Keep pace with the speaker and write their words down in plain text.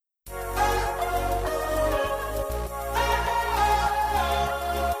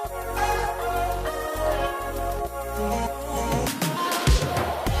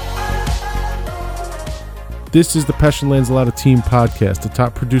This is the Pesce Lanzillotta Team Podcast, the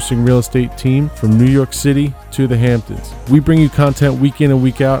top producing real estate team from New York City to the Hamptons. We bring you content week in and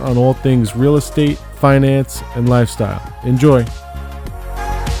week out on all things real estate, finance, and lifestyle. Enjoy.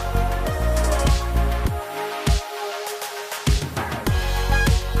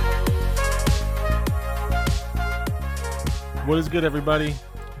 What is good, everybody?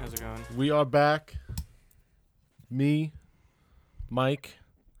 How's it going? We are back. Me, Mike,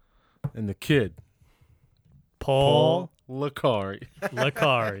 and the kid. Paul Lacari.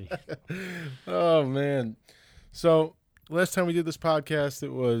 Oh, man. So, last time we did this podcast,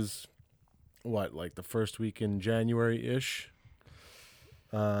 it was, like the first week in January-ish?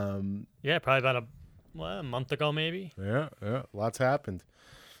 Yeah, probably about a month ago, maybe. Yeah. Lots happened.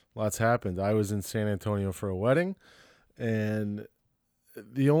 I was in San Antonio for a wedding, and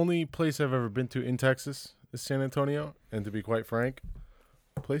the only place I've ever been to in Texas is San Antonio, and to be quite frank,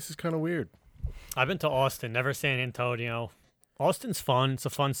 the place is kind of weird. I've been to Austin, never San Antonio. Austin's fun. It's a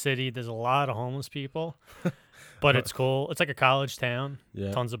fun city. There's a lot of homeless people, but it's cool. It's like a college town.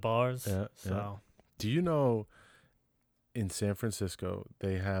 Yeah. Tons of bars. Yeah. Do you know in San Francisco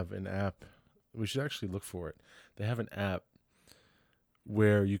they have an app? We should actually look for it. They have an app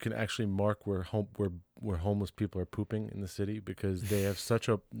where you can actually mark where homeless people are pooping in the city because they have such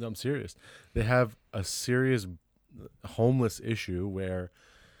a. No, I'm serious. They have a serious homeless issue where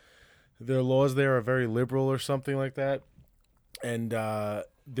their laws there are very liberal or something like that, and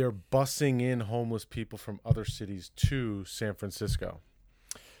they're busing in homeless people from other cities to San Francisco.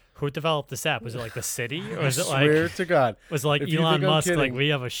 Who developed this app? Was it like the city, or was it like? Swear to God, was it like Elon Musk? Like, we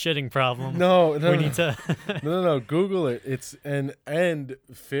have a shitting problem. No. We need to. No. Google it. It's and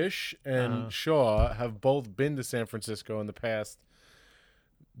Fish and Shaw have both been to San Francisco in the past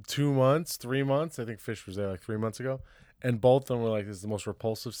 2 months, 3 months. I think Fish was there like 3 months ago. And both of them were like, this is the most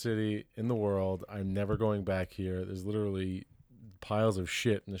repulsive city in the world. I'm never going back here. There's literally piles of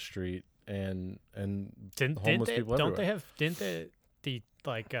shit in the street and homeless people everywhere. Didn't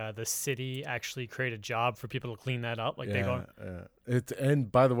the city actually create a job for people to clean that up? Yeah.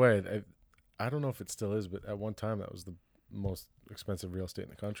 And by the way, I don't know if it still is, but at one time that was the most expensive real estate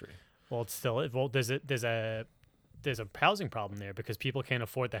in the country. Well, it's still. Well, there's a housing problem there because people can't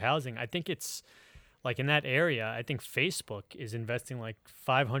afford the housing. I think it's. Like in that area, I think Facebook is investing like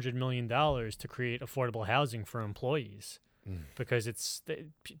 $500 million to create affordable housing for employees because it's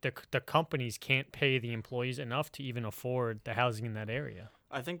the companies can't pay the employees enough to even afford the housing in that area.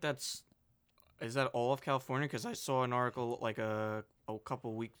 I think is that all of California? Because I saw an article like a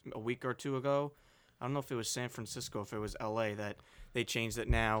week or two ago. I don't know if it was San Francisco, if it was LA, that they changed it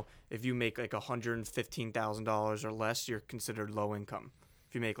now. If you make like $115,000 or less, you're considered low income.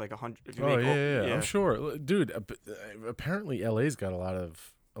 If you make like 100, yeah, I'm sure, dude. Apparently, LA's got a lot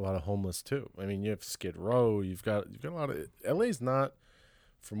of homeless too. I mean, you have Skid Row. You've got a lot of. LA's not,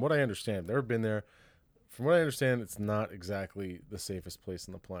 from what I understand. I've never been there. From what I understand, it's not exactly the safest place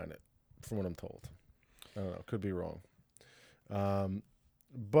on the planet. From what I'm told, I don't know. Could be wrong.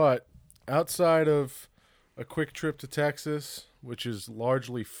 But outside of a quick trip to Texas, which is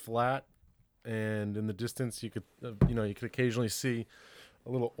largely flat, and in the distance you could occasionally see a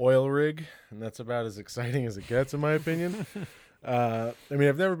little oil rig, and that's about as exciting as it gets, in my opinion. I mean,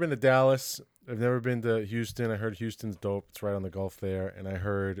 I've never been to Dallas. I've never been to Houston. I heard Houston's dope. It's right on the Gulf there, and I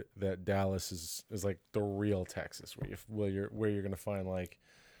heard that Dallas is like the real Texas, where you're gonna find like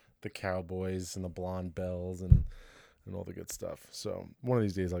the cowboys and the blonde belles and all the good stuff. So one of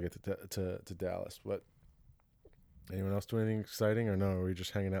these days I'll get to Dallas. But anyone else do anything exciting, or no? Or are we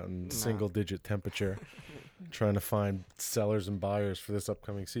just hanging out in single-digit temperature, trying to find sellers and buyers for this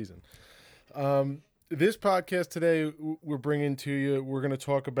upcoming season? This podcast today, we're bringing to you, we're going to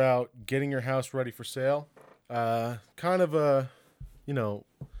talk about getting your house ready for sale. Kind of a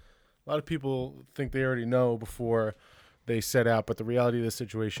lot of people think they already know before they set out, but the reality of the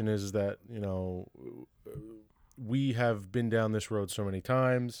situation is that, we have been down this road so many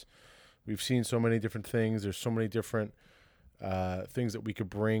times. We've seen so many different things. There's so many different things that we could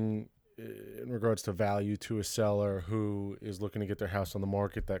bring in regards to value to a seller who is looking to get their house on the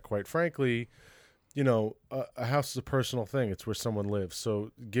market that, quite frankly, a house is a personal thing. It's where someone lives.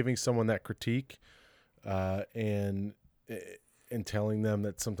 So giving someone that critique and telling them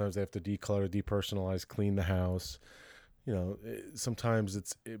that sometimes they have to declutter, depersonalize, clean the house,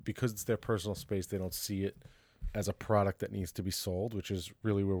 sometimes because it's their personal space, they don't see it as a product that needs to be sold, which is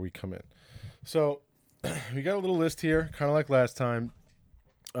really where we come in. So we got a little list here, kind of like last time.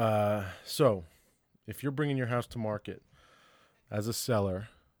 So if you're bringing your house to market as a seller,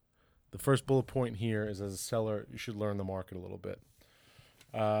 the first bullet point here is, as a seller, you should learn the market a little bit.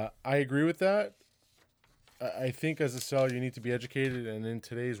 I agree with that. I think as a seller, you need to be educated, and in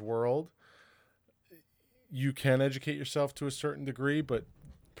today's world, you can educate yourself to a certain degree. But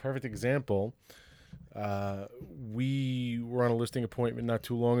perfect example, we were on a listing appointment not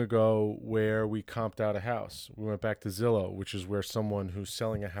too long ago where we comped out a house. We went back to Zillow, which is where someone who's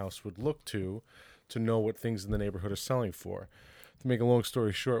selling a house would look to know what things in the neighborhood are selling for. To make a long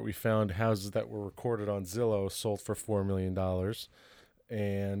story short, we found houses that were recorded on Zillow sold for $4 million,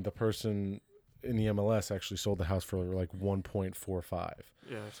 and the person in the MLS actually sold the house for like 1.45.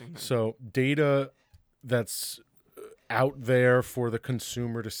 Yeah, I've seen that. So data that's out there for the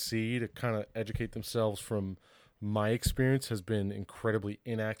consumer to see, to kind of educate themselves from my experience, has been incredibly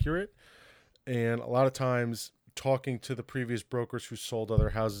inaccurate. And a lot of times talking to the previous brokers who sold other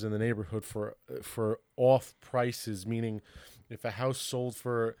houses in the neighborhood for off prices, meaning if a house sold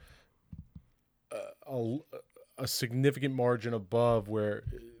for a significant margin above where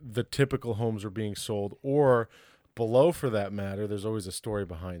the typical homes are being sold, or below for that matter, there's always a story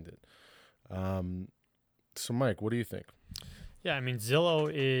behind it. So Mike, what do you think? Yeah, I mean, Zillow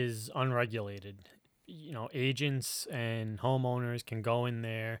is unregulated. Agents and homeowners can go in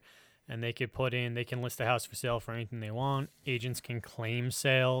there and they can list a house for sale for anything they want. Agents can claim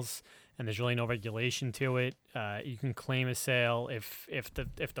sales, and there's really no regulation to it. You can claim a sale if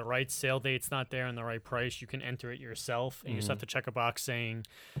the right sale date's not there and the right price. You can enter it yourself, and you just have to check a box saying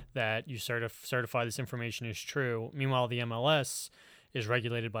that you certify this information is true. Meanwhile, the MLS is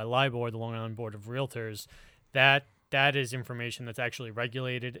regulated by LIBOR, the Long Island Board of Realtors. That is information that's actually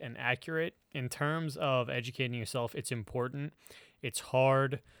regulated and accurate. In terms of educating yourself, it's important. It's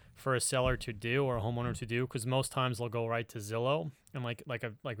hard for a seller to do or a homeowner to do, because most times they'll go right to Zillow, and like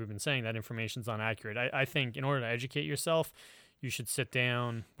we've been saying, that information's not accurate. I think in order to educate yourself, you should sit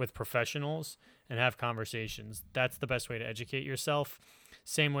down with professionals and have conversations. That's the best way to educate yourself.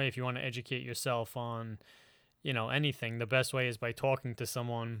 Same way if you want to educate yourself on anything, the best way is by talking to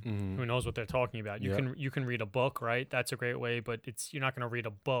someone who knows what they're talking about. You can read a book, right? That's a great way, but you're not going to read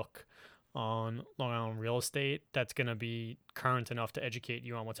a book on Long Island real estate that's going to be current enough to educate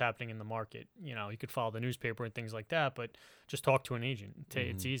you on what's happening in the market. You could follow the newspaper and things like that, but just talk to an agent.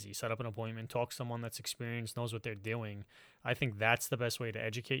 It's easy. Set up an appointment, talk to someone that's experienced, knows what they're doing. I think that's the best way to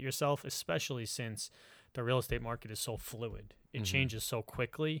educate yourself, especially since the real estate market is so fluid. It changes so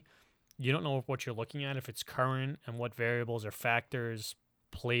quickly. You don't know what you're looking at, if it's current, and what variables or factors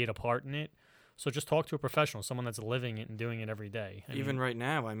played a part in it. So just talk to a professional, someone that's living it and doing it every day. Even right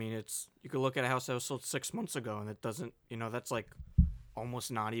now, I mean, you could look at a house that was sold 6 months ago, and it doesn't, that's like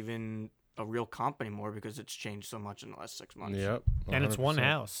almost not even a real comp anymore because it's changed so much in the last 6 months. Yep. 100%. And it's one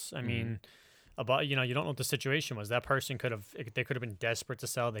house. I mean, you don't know what the situation was. That person they could have been desperate to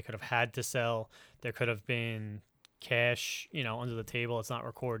sell. They could have had to sell. There could have been cash, under the table. It's not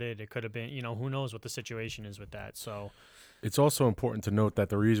recorded. It could have been, who knows what the situation is with that. So it's also important to note that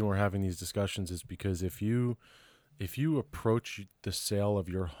the reason we're having these discussions is because if you approach the sale of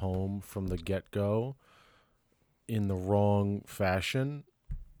your home from the get-go in the wrong fashion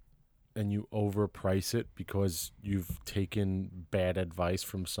and you overprice it because you've taken bad advice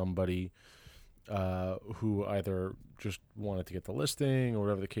from somebody who either just wanted to get the listing or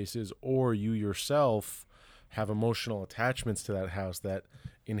whatever the case is, or you yourself have emotional attachments to that house that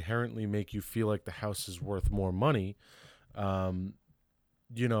inherently make you feel like the house is worth more money,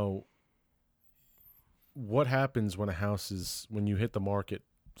 what happens when you hit the market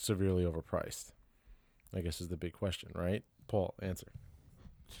severely overpriced? I guess is the big question, right? Paul, answer.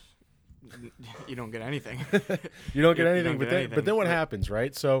 You don't get anything. You don't get anything, but then what happens,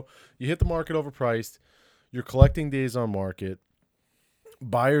 right? So you hit the market overpriced, you're collecting days on market,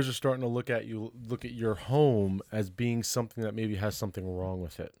 buyers are starting to look at your home as being something that maybe has something wrong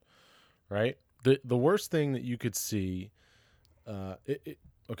with it, right? The worst thing that you could see,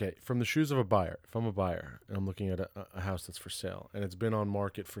 from the shoes of a buyer, if I'm a buyer and I'm looking at a house that's for sale and it's been on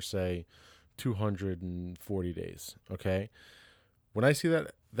market for, say, 240 days, okay? When I see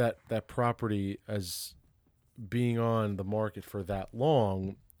that property as being on the market for that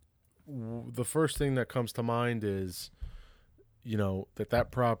long, the first thing that comes to mind is, that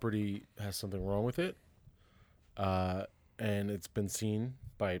property has something wrong with it, and it's been seen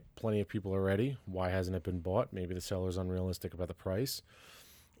by plenty of people already. Why hasn't it been bought? Maybe the seller's unrealistic about the price.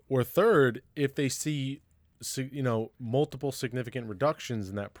 Or third, if they see, multiple significant reductions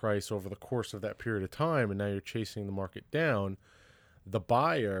in that price over the course of that period of time, and now you're chasing the market down, the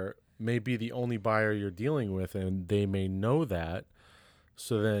buyer may be the only buyer you're dealing with, and they may know that.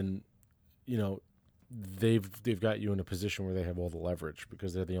 So then, they've got you in a position where they have all the leverage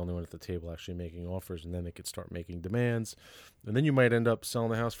because they're the only one at the table actually making offers, and then they could start making demands, and then you might end up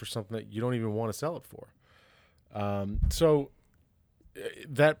selling the house for something that you don't even want to sell it for. So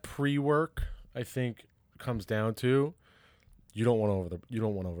that pre-work, I think, comes down to you don't want to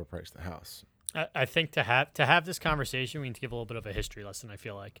overprice the house. I think to have this conversation, we need to give a little bit of a history lesson. I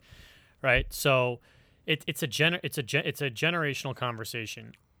feel like, right? So, it's a generational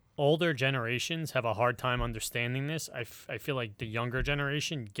conversation. Older generations have a hard time understanding this. I feel like the younger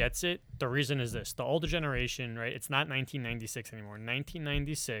generation gets it. The reason is this: the older generation, right? It's not 1996 anymore.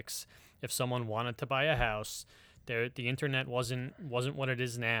 1996, if someone wanted to buy a house, the internet wasn't what it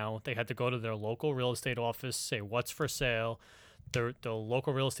is now. They had to go to their local real estate office, say what's for sale. The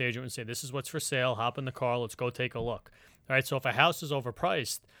local real estate agent would say, this is what's for sale, hop in the car, let's go take a look. All right, so if a house is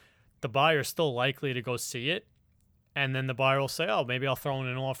overpriced, the buyer's still likely to go see it, and then the buyer will say, oh, maybe I'll throw in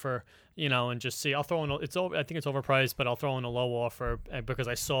an offer, and just see. I think it's overpriced, but I'll throw in a low offer because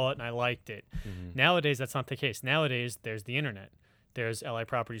I saw it and I liked it. Mm-hmm. Nowadays, that's not the case. Nowadays, there's the internet. There's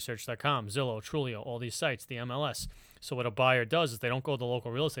lipropertysearch.com, Zillow, Trulio, all these sites, the MLS. So what a buyer does is they don't go to the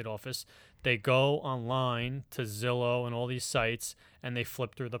local real estate office. They go online to Zillow and all these sites, and they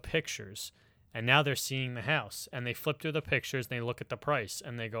flip through the pictures. And now they're seeing the house. And they flip through the pictures, and they look at the price.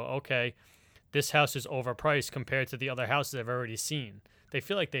 And they go, okay, this house is overpriced compared to the other houses I've already seen. They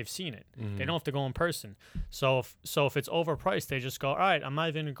feel like they've seen it. Mm-hmm. They don't have to go in person. So if it's overpriced, they just go, all right, I'm not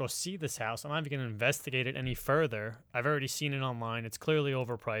even going to go see this house. I'm not even going to investigate it any further. I've already seen it online. It's clearly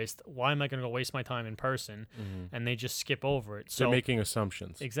overpriced. Why am I going to go waste my time in person? Mm-hmm. And they just skip over it. So they're making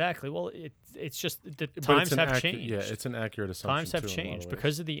assumptions. Exactly. Well, it's just the times have changed. Yeah, it's an accurate assumption. Times have changed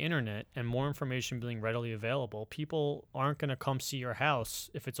because of the internet and more information being readily available. People aren't going to come see your house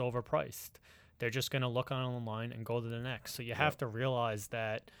if it's overpriced. They're just going to look online and go to the next. So you have to realize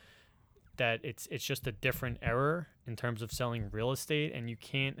that it's just a different era in terms of selling real estate, and you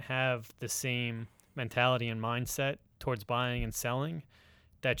can't have the same mentality and mindset towards buying and selling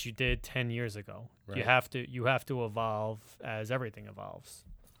that you did 10 years ago. Right. You have to evolve as everything evolves.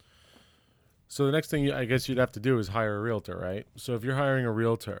 So the next thing I guess you'd have to do is hire a realtor, right? So if you're hiring a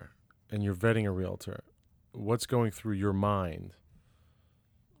realtor and you're vetting a realtor, what's going through your mind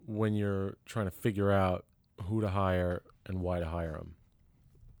when you're trying to figure out who to hire and why to hire them?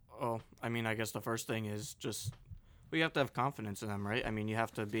 Oh, I mean, I guess the first thing is just we have to have confidence in them, right? I mean, you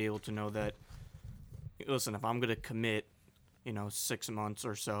have to be able to know that, listen, if I'm going to commit, 6 months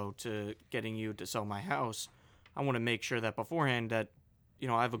or so to getting you to sell my house, I want to make sure that beforehand that,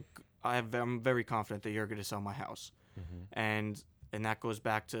 I'm very confident that you're going to sell my house. Mm-hmm. And that goes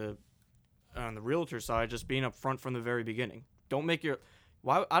back to, on the realtor side, just being upfront from the very beginning. Don't make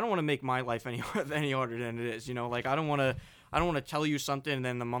I don't want to make my life any harder than it is. I don't want to tell you something and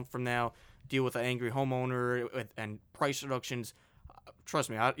then a month from now deal with an angry homeowner and price reductions. Trust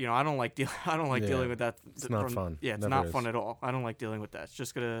me, I don't like dealing with that. It's not fun. Yeah, it's not fun at all. I don't like dealing with that. It's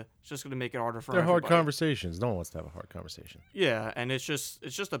just gonna make it harder for They're everybody. hard conversations. No one wants to have a hard conversation. Yeah, and it's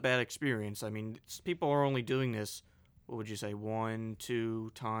just a bad experience. I mean, people are only doing this, what would you say,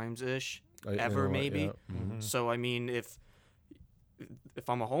 1-2 times ish ever maybe. Yeah. Mm-hmm. So I mean, if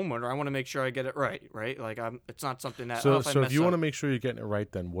I'm a homeowner, I want to make sure I get it right? Like it's not something that. So if you want to make sure you're getting it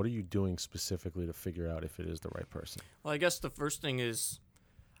right, then what are you doing specifically to figure out if it is the right person? Well, I guess the first thing is,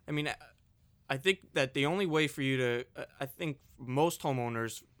 I think that the only way for you to, I think most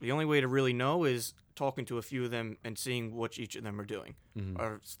homeowners, the only way to really know is talking to a few of them and seeing what each of them are doing. Mm-hmm.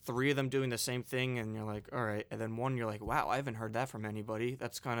 Are 3 of them doing the same thing? And you're like, all right. And then 1, you're like, wow, I haven't heard that from anybody.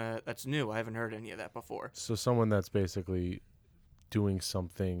 That's new. I haven't heard any of that before. So someone that's basically doing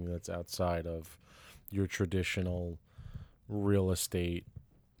something that's outside of your traditional real estate,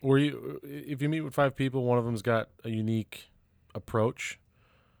 or if you meet with 5 people, one of them's got a unique approach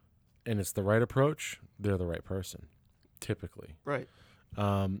and it's the right approach, they're the right person typically. Right.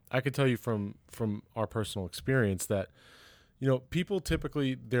 I could tell you from our personal experience that people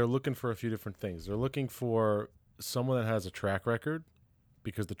typically, they're looking for a few different things. They're looking for someone that has a track record,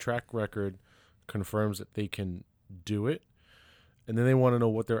 because the track record confirms that they can do it. And then they want to know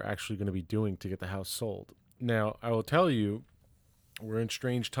what they're actually going to be doing to get the house sold. Now, I will tell you, we're in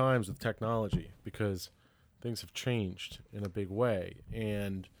strange times with technology because things have changed in a big way.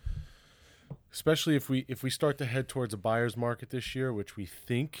 And especially if we start to head towards a buyer's market this year, which we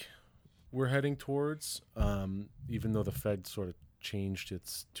think we're heading towards, even though the Fed sort of changed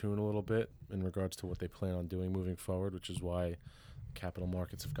its tune a little bit in regards to what they plan on doing moving forward, which is why capital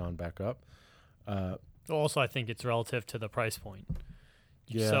markets have gone back up. Also, I think it's relative to the price point.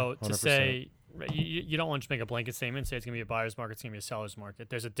 Yeah, so 100%. To say, you don't want to just make a blanket statement and say it's going to be a buyer's market, it's going to be a seller's market.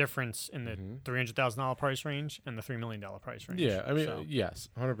 There's a difference in the $300,000 price range and the $3 million price range. Yeah, I mean, yes,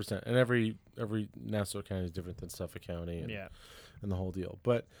 100%. And every Nassau County is different than Suffolk County and the whole deal.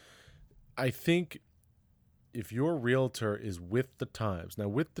 But I think if your realtor is with the times, now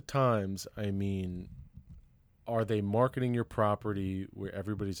with the times, I mean, are they marketing your property where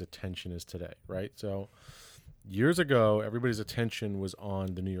everybody's attention is today, right? So years ago, everybody's attention was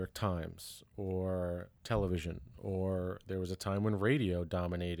on the New York Times or television, or there was a time when radio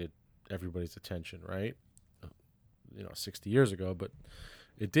dominated everybody's attention, right? 60 years ago, but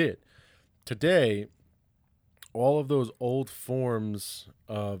it did. Today, all of those old forms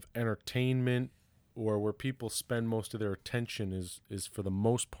of entertainment or where people spend most of their attention is for the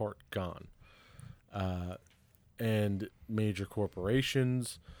most part gone. And major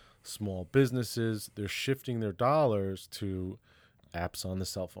corporations, small businesses, they're shifting their dollars to apps on the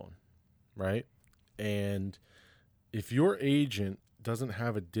cell phone, right? And if your agent doesn't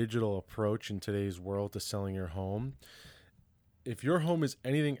have a digital approach in today's world to selling your home, if your home is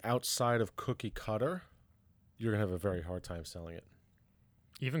anything outside of cookie cutter, you're going to have a very hard time selling it.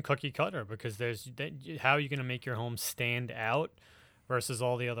 Even cookie cutter, because how are you going to make your home stand out versus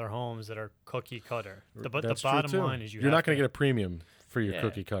all the other homes that are cookie cutter? The bottom line is you're not going to get a premium for your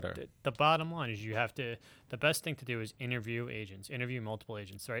cookie cutter. The bottom line is the best thing to do is interview multiple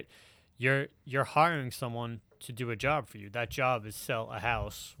agents, right? You're hiring someone to do a job for you. That job is sell a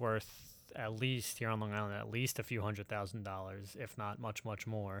house worth, at least here on Long Island, at least a few $100,000, if not much, much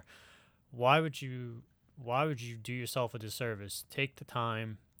more. Why would you do yourself a disservice? Take the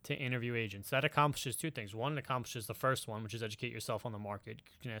time to interview agents. That accomplishes two things. One, it accomplishes the first one, which is educate yourself on the market.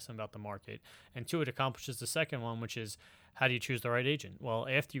 You can ask them about the market. And two, it accomplishes the second one, which is how do you choose the right agent? Well,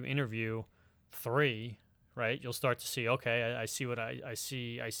 after you interview 3, right, you'll start to see, okay, I see what I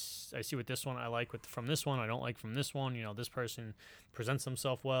see what this one I like from this one, I don't like from this one. This person presents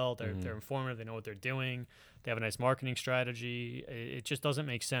themselves well, they're informative, they know what they're doing, they have a nice marketing strategy. It just doesn't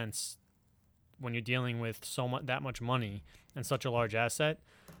make sense when you're dealing with that much money and such a large asset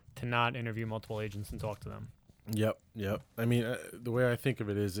to not interview multiple agents and talk to them. Yep. I mean, the way I think of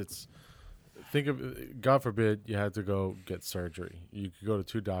it is God forbid you had to go get surgery. You could go to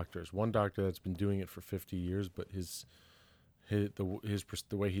 2 doctors. One doctor that's been doing it for 50 years, but the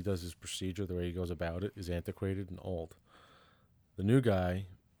way he does his procedure, the way he goes about it is antiquated and old. The new guy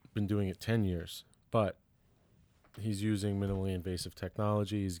been doing it 10 years, but he's using minimally invasive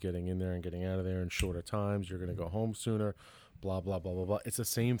technology. He's getting in there and getting out of there in shorter times. You're going to go home sooner. Blah, blah, blah, blah, blah. It's the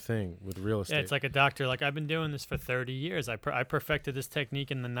same thing with real estate. Yeah, it's like a doctor. Like, I've been doing this for 30 years. I perfected this technique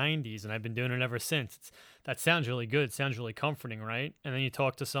in the 90s, and I've been doing it ever since. That sounds really good. It sounds really comforting, right? And then you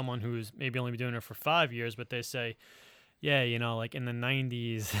talk to someone who's maybe only been doing it for 5 years, but they say, yeah, like in the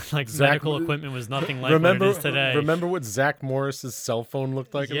 90s, like medical equipment was nothing like what it is today. Remember what Zach Morris's cell phone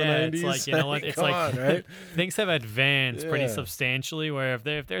looked like in the 90s? It's like, you know what? It's like right? Things have advanced pretty substantially, where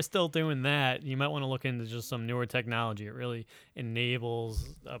if they're still doing that, you might want to look into just some newer technology. It really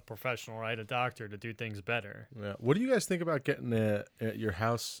enables a professional, right, a doctor, to do things better. Yeah. What do you guys think about getting your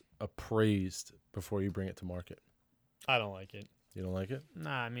house appraised before you bring it to market? I don't like it. You don't like it?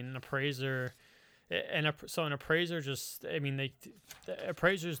 Nah, I mean, an appraiser... an appraiser the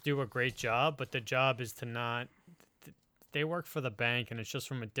appraisers do a great job, but the job is to not. They work for the bank, and it's just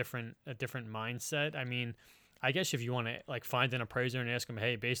from a different mindset. I mean, I guess if you want to like find an appraiser and ask them,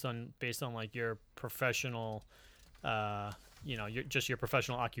 hey, based on like your professional, your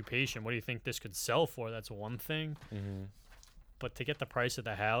professional occupation, what do you think this could sell for? That's one thing. Mm-hmm. But to get the price of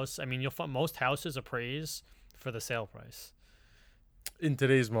the house, I mean, you'll find most houses appraise for the sale price. In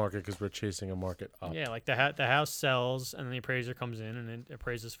today's market, because we're chasing a market up. Yeah, like the house sells, and then the appraiser comes in and it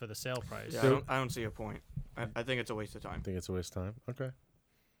appraises for the sale price. Yeah, I don't see a point. I think it's a waste of time. I think it's a waste of time. Okay.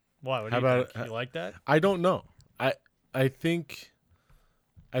 Why? What do you think? You like that? I don't know. I think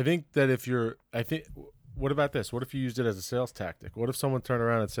that what about this? What if you used it as a sales tactic? What if someone turned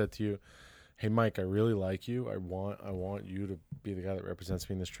around and said to you, hey, Mike, I really like you. I want you to be the guy that represents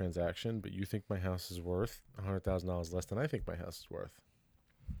me in this transaction, but you think my house is worth $100,000 less than I think my house is worth.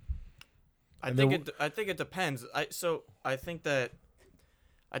 I think it depends. I think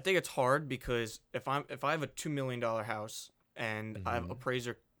it's hard because if I have a $2 million house and I have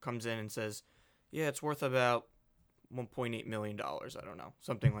appraiser comes in and says, yeah, it's worth about $1.8 million. I don't know,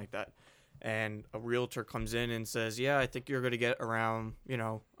 something like that. And a realtor comes in and says, yeah, I think you're going to get around,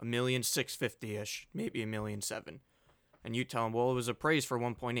 $1,650,000-ish, maybe $1,700,000. And you tell them, well, it was appraised for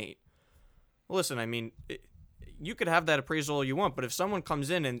 1.8. Well, listen, I mean, you could have that appraisal all you want, but if someone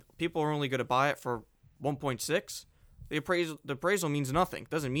comes in and people are only going to buy it for 1.6, the appraisal means nothing.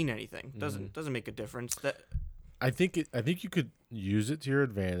 Doesn't mean anything. Doesn't make a difference. I think you could use it to your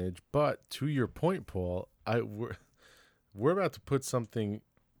advantage, but to your point, Paul, we're about to put something.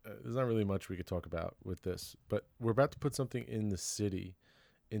 There's not really much we could talk about with this, but we're about to put something in the city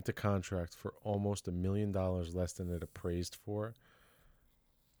into contract for almost $1 million less than it appraised for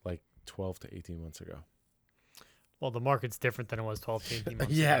like 12 to 18 months ago. Well, the market's different than it was 12 to 18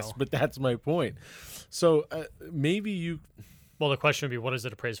 months Yes, ago. but that's my point. So maybe you... Well, the question would be, what is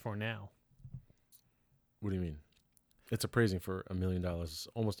it appraised for now? What do you mean? It's appraising for $1 million,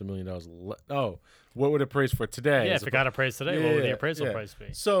 almost $1 million. Oh, what would it appraise for today? Yeah, if it got appraised today, what would the appraisal price be?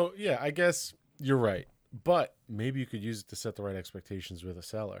 So, yeah, I guess you're right. But maybe you could use it to set the right expectations with a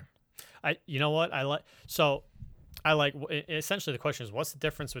seller. You know what? Essentially the question is, what's the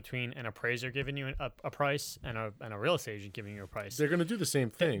difference between an appraiser giving you a price and a real estate agent giving you a price? They're going to do the same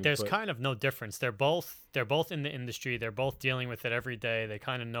thing. There's kind of no difference. They're both in the industry. They're both dealing with it every day. They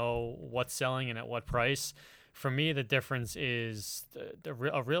kind of know what's selling and at what price. For me, the difference is a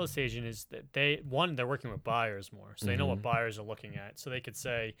real estate agent is that they're working with buyers more, so they know what buyers are looking at. So they could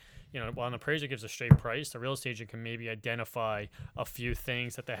say, while an appraiser gives a straight price, the real estate agent can maybe identify a few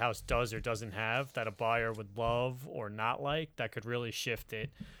things that the house does or doesn't have that a buyer would love or not like that could really shift it.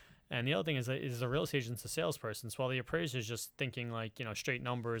 And the other thing is the real estate agent's a salesperson. So while the appraiser is just thinking like straight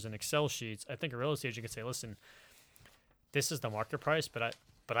numbers and Excel sheets, I think a real estate agent could say, listen, this is the market price, but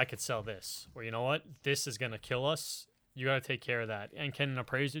I could sell this. Or you know what? This is going to kill us. You got to take care of that. And can an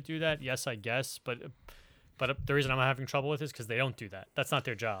appraiser do that? Yes, I guess. But the reason I'm having trouble with it is because they don't do that. That's not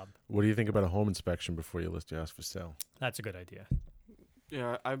their job. What do you think about a home inspection before you list your house for sale? That's a good idea.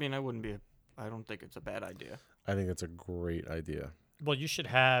 Yeah, I mean, I don't think it's a bad idea. I think it's a great idea. Well, you should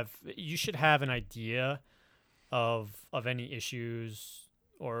have an idea of any issues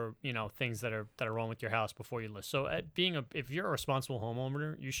or things that are wrong with your house before you list. So if you're a responsible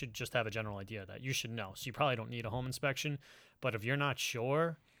homeowner, you should just have a general idea of that. You should know. So you probably don't need a home inspection, but if you're not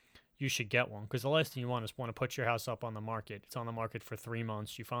sure, you should get one, because the last thing you want is to put your house up on the market. It's on the market for 3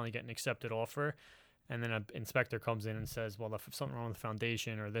 months. You finally get an accepted offer, and then an inspector comes in and says, well, if something wrong with the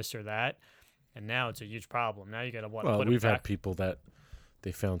foundation or this or that, and now it's a huge problem. Now you got to put it back. Well, we've had people that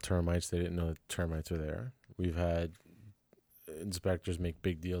they found termites. They didn't know that termites were there. We've had inspectors make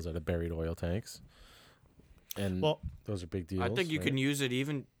big deals out of buried oil tanks, and those are big deals. I think you can use it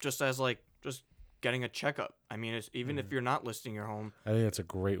even just as just getting a checkup. I mean, it's even if you're not listing your home. I think that's a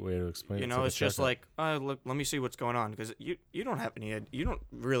great way to explain it. It's just like, look, let me see what's going on, because you don't have you don't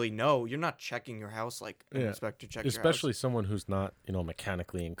really know. You're not checking your house like an inspector checks your house. Especially someone who's not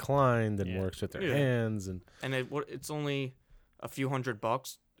mechanically inclined and works with their hands and it's only a few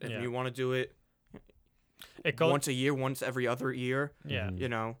 $100 if you want to do it. It goes once a year, once every other year. Yeah.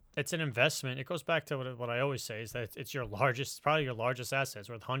 It's an investment. It goes back to what I always say is that it's probably your largest asset. It's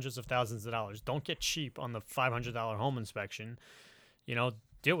worth hundreds of thousands of dollars. Don't get cheap on the $500 home inspection.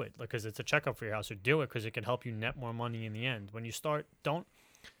 Do it because it's a checkup for your house, or do it because it can help you net more money in the end. When you start, don't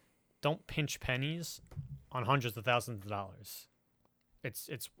pinch pennies on hundreds of thousands of dollars.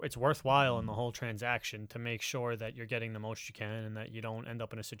 It's worthwhile in the whole transaction to make sure that you're getting the most you can and that you don't end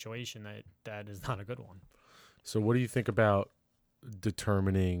up in a situation that is not a good one. So what do you think about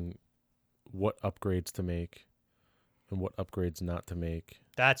determining what upgrades to make and what upgrades not to make?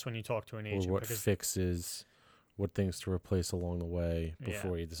 That's when you talk to an agent. Or what fixes, what things to replace along the way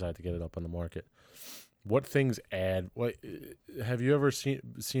before you decide to get it up on the market. What things add? Have you ever seen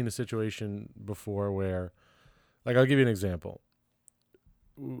a situation before where, like, I'll give you an example.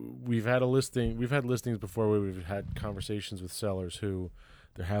 We've had listings before where we've had conversations with sellers who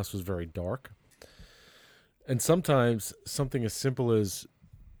their house was very dark. And sometimes something as simple as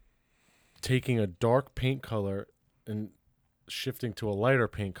taking a dark paint color and shifting to a lighter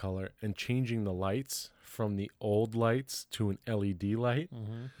paint color and changing the lights from the old lights to an LED light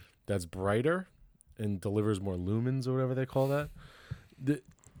that's brighter and delivers more lumens or whatever they call that.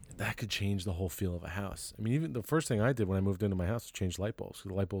 That could change the whole feel of a house. I mean, even the first thing I did when I moved into my house was change light bulbs, because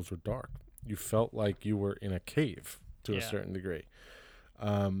the light bulbs were dark. You felt like you were in a cave to a certain degree.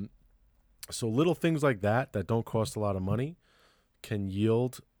 So little things like that don't cost a lot of money can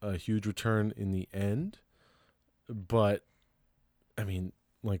yield a huge return in the end. But, I mean,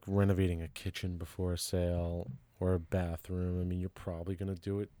 like renovating a kitchen before a sale or a bathroom, I mean, you're probably going to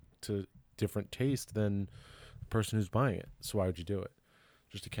do it to different taste than the person who's buying it. So why would you do it?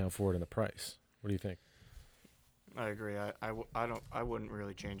 Just account for it in the price. What do you think? I agree. I wouldn't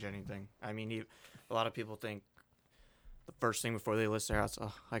really change anything. I mean, a lot of people think the first thing before they list their house,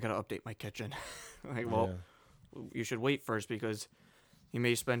 I got to update my kitchen. You should wait first, because you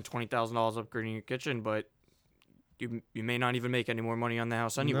may spend $20,000 upgrading your kitchen, but you may not even make any more money on the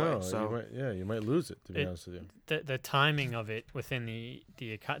house anyway. No, you might lose it, to be honest with you. The timing of it within the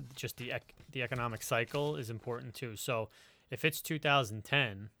economic cycle is important too. So if it's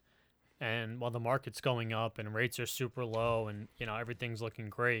 2010 and while the market's going up and rates are super low and everything's looking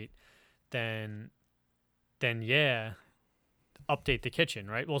great, then yeah, update the kitchen,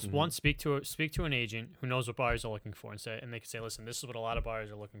 right? Well, one, speak to an agent who knows what buyers are looking for, and they can say, listen, this is what a lot of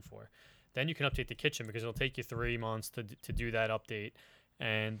buyers are looking for. Then you can update the kitchen because it'll take you 3 months to do that update,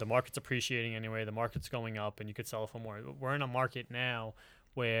 and the market's appreciating anyway. The market's going up, and you could sell it for more. We're in a market now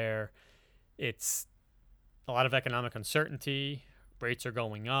where it's a lot of economic uncertainty. Rates are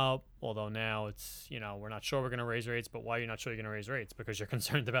going up, although now it's, we're not sure we're going to raise rates. But why are you not sure you're going to raise rates? Because you're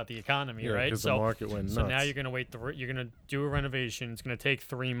concerned about the economy, right? Because the market went nuts. So now you're going to wait. You're going to do a renovation. It's going to take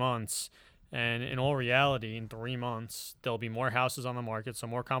 3 months. And in all reality, in 3 months, there'll be more houses on the market, so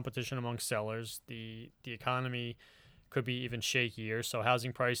more competition among sellers. The economy could be even shakier, so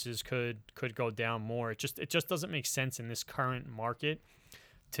housing prices could go down more. It just doesn't make sense in this current market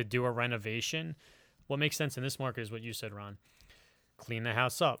to do a renovation. What makes sense in this market is what you said, Ron. Clean the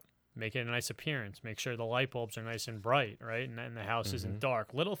house up, make it a nice appearance, make sure the light bulbs are nice and bright, right? And the house isn't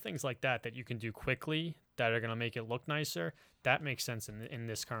dark. Little things like that you can do quickly that are going to make it look nicer. That makes sense in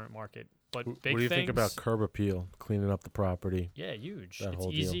this current market. But big what do you things, think about curb appeal, cleaning up the property? Yeah, huge. That It's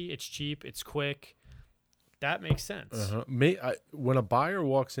whole easy, deal. it's cheap, it's quick. That makes sense. When a buyer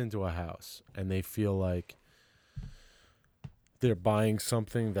walks into a house and they feel like they're buying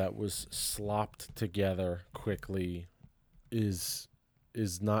something that was slopped together quickly,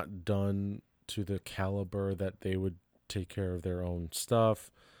 is not done to the caliber that they would take care of their own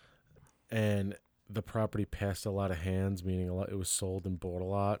stuff, and the property passed a lot of hands, meaning it was sold and bought a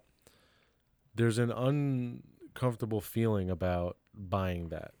lot, there's an uncomfortable feeling about buying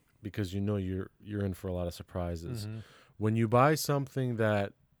that because you're in for a lot of surprises. When you buy something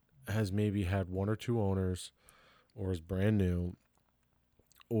that has maybe had 1 or 2 owners or is brand new,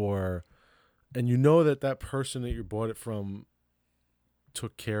 and you know that person that you bought it from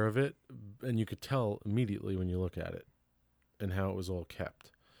took care of it, and you could tell immediately when you look at it and how it was all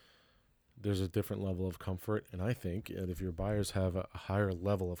kept. There's a different level of comfort, and I think if your buyers have a higher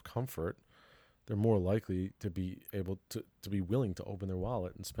level of comfort, they're more likely to be able to be willing to open their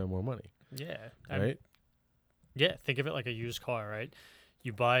wallet and spend more money. Yeah. Right? Yeah, think of it like a used car, right?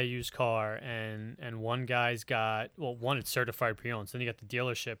 You buy a used car, and one guy's got, one, it's certified pre-owned. So then you got the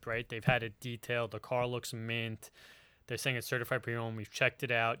dealership, right? They've had it detailed. The car looks mint. They're saying it's certified pre-owned. We've checked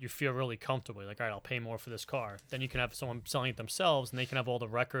it out. You feel really comfortable. You're like, all right, I'll pay more for this car. Then you can have someone selling it themselves, and they can have all the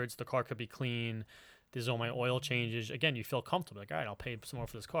records. The car could be clean. There's all my oil changes. Again, you feel comfortable. Like, all right, I'll pay some more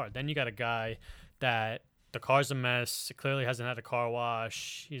for this car. Then you got a guy that the car's a mess. It clearly hasn't had a car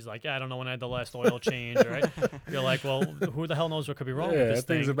wash. He's like, yeah, I don't know when I had the last oil change. Right? You're like, well, who the hell knows what could be wrong with this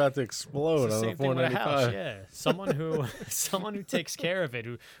that thing's thing? about to explode It's the on same the thing with a house. 495. Yeah, someone who takes care of it.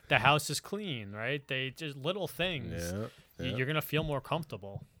 Who the house is clean, right? They just little things. Yeah. You're gonna feel more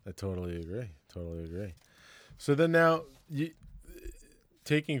comfortable. I totally agree. So then now,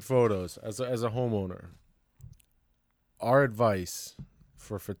 taking photos as a homeowner, our advice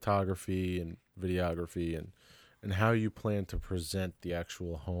for photography and videography and how you plan to present the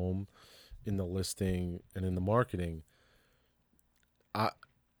actual home in the listing and in the marketing,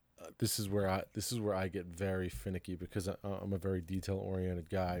 this is where I get very finicky because I'm a very detail oriented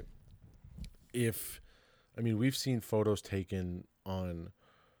guy. We've seen photos taken on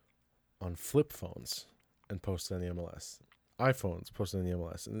flip phones and posted on the MLS, iPhones posted on the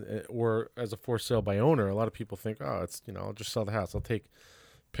MLS, or as a for sale by owner. A lot of people think, oh, it's I'll just sell the house. I'll take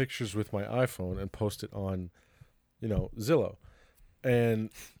pictures with my iPhone and post it on, Zillow. And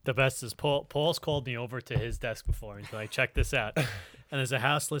the best is Paul's called me over to his desk before. He's like, check this out. And there's a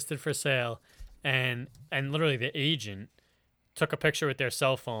house listed for sale, and literally the agent took a picture with their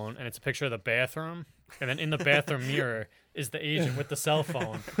cell phone, and it's a picture of the bathroom, and then in the bathroom mirror is the agent with the cell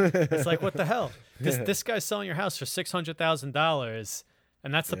phone. It's like, what the hell? This guy's selling your house for $600,000,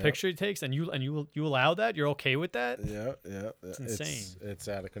 and that's the picture he takes, and you allow that? You're okay with that? Yeah. It's insane. It's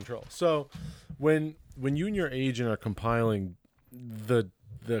out of control. So when you and your agent are compiling the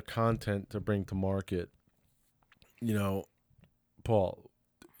content to bring to market, Paul,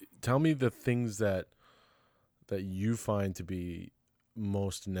 tell me the things that you find to be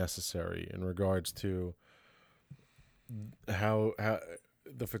most necessary in regards to how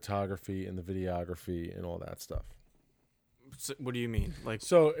the photography and the videography and all that stuff. So what do you mean?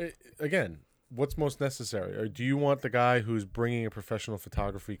 Again, what's most necessary? Or do you want the guy who's bringing a professional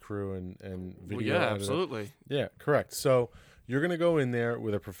photography crew and video? Well, yeah, absolutely. Yeah, correct. So you're going to go in there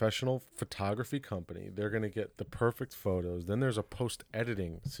with a professional photography company. They're going to get the perfect photos. Then there's a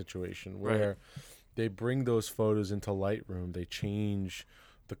post-editing situation where they bring those photos into Lightroom. They change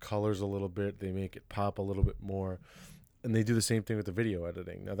the colors a little bit. They make it pop a little bit more. And they do the same thing with the video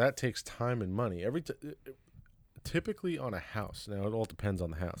editing. Now that takes time and money. Typically on a house. Now it all depends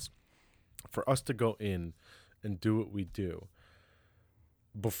on the house. For us to go in and do what we do,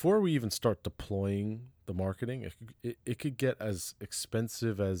 before we even start deploying the marketing, it could get as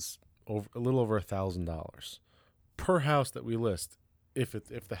expensive as a little over $1,000 per house that we list, if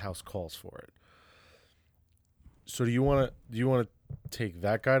the house calls for it. So do you want to take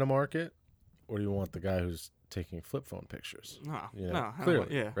that guy to market, or do you want the guy who's taking flip phone pictures? No,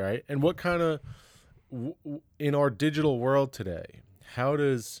 Clearly, yeah. right? And what kind of in our digital world today, how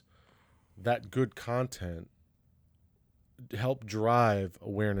does that good content help drive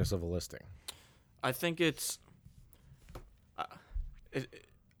awareness of a listing? I think it's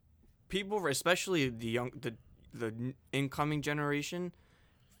people, especially the incoming generation.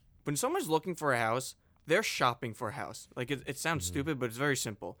 When someone's looking for a house, they're shopping for a house. Like it sounds stupid, but it's very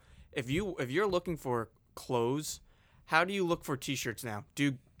simple. If you're looking for clothes, how do you look for T-shirts now? Do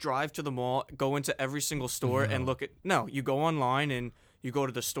you drive to the mall, go into every single store and look at? No, you go online and you go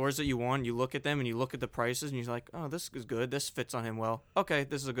to the stores that you want. You look at them and you look at the prices and you're like, oh, this is good. This fits on him well. Okay,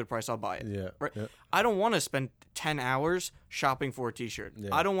 this is a good price. I'll buy it. Yeah. Right. Yeah. I don't want to spend 10 hours shopping for a T-shirt. Yeah.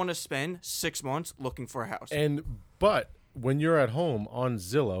 I don't want to spend 6 months looking for a house. But when you're at home on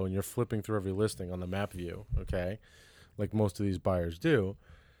Zillow and you're flipping through every listing on the map view, okay, like most of these buyers do,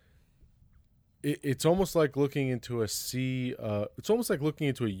 it's almost like looking into it's almost like looking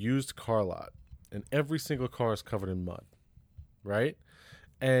into a used car lot, and every single car is covered in mud, right?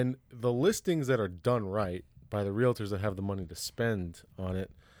 And the listings that are done right by the realtors that have the money to spend on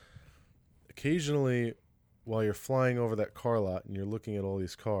it, occasionally while you're flying over that car lot and you're looking at all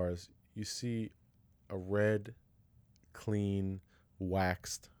these cars, you see a red, clean,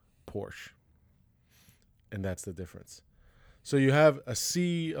 waxed Porsche. And that's the difference. So you have a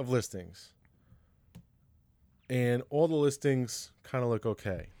sea of listings, and all the listings kind of look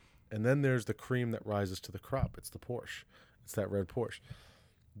okay. And then there's the cream that rises to the crop. It's the Porsche. It's that red Porsche.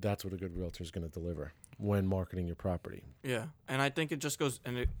 That's what a good realtor is going to deliver when marketing your property. Yeah, and I think it just goes,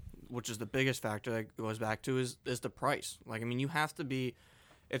 which is the biggest factor that goes back to is the price. Like, I mean, you have to be.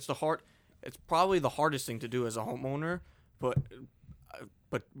 It's probably the hardest thing to do as a homeowner, but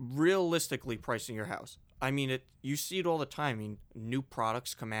realistically pricing your house. I mean, you see it all the time. I mean, new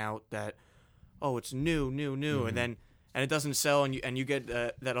products come out that, oh, it's new, and it doesn't sell, and you get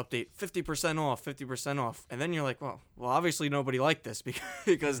that update 50% off, and then you're like, well, obviously nobody liked this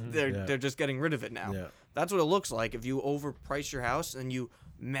because they're just getting rid of it now. Yeah. That's what it looks like if you overprice your house and you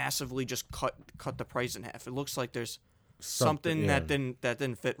massively just cut the price in half. It looks like there's something that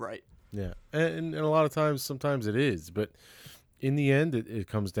didn't fit right. Yeah, and a lot of times, sometimes it is, but in the end, it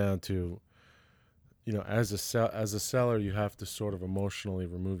comes down to, as a seller, you have to sort of emotionally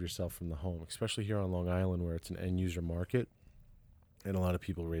remove yourself from the home, especially here on Long Island where it's an end user market, and a lot of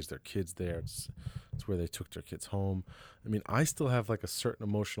people raise their kids there. It's where they took their kids home. I mean, I still have like a certain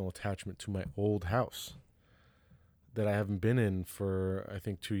emotional attachment to my old house that I haven't been in for, I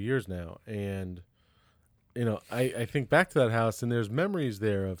think, 2 years now, and I think back to that house, and there's memories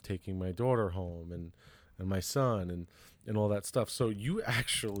there of taking my daughter home and my son and all that stuff. So you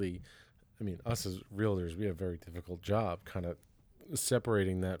actually, I mean, us as realtors, we have a very difficult job kind of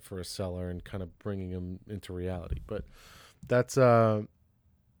separating that for a seller and kind of bringing them into reality. But that's an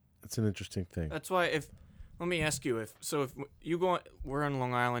interesting thing. That's why let me ask you, if you go, we're on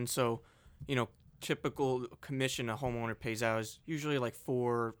Long Island, so, typical commission a homeowner pays out is usually like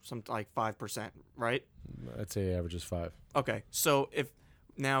 5%, right? I'd say average is 5. Okay, so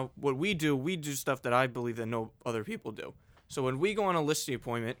now what we do stuff that I believe that no other people do. So when we go on a listing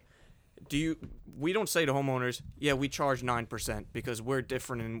appointment, we don't say to homeowners, yeah, we charge 9% because we're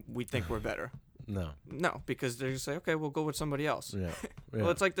different and we think we're better. No, because they just say, okay, we'll go with somebody else. Yeah. Well,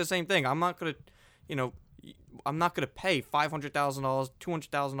 it's like the same thing. I'm not gonna pay $500,000,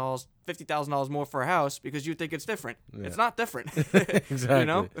 $200,000, $50,000 more for a house because you think it's different. Yeah. It's not different.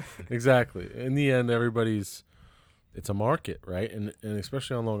 Exactly. Exactly. In the end, it's a market, right? And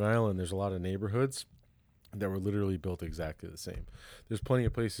especially on Long Island, there's a lot of neighborhoods that were literally built exactly the same. There's plenty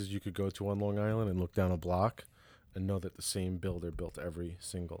of places you could go to on Long Island and look down a block and know that the same builder built every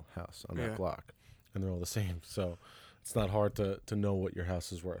single house on that block, and they're all the same. So it's not hard to know what your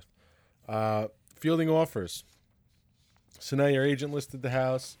house is worth. Fielding offers. So now your agent listed the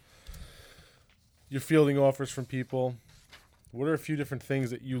house. You're fielding offers from people. What are a few different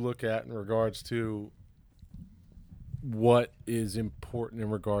things that you look at in regards to what is important in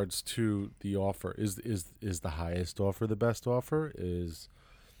regards to the offer? Is the highest offer the best offer? Is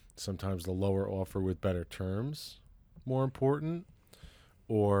sometimes the lower offer with better terms more important?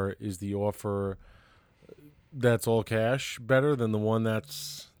 Or is the offer that's all cash better than the one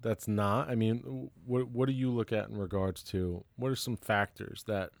that's not? I mean, what do you look at in regards to what are some factors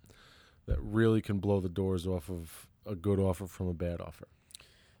that really can blow the doors off of a good offer from a bad offer?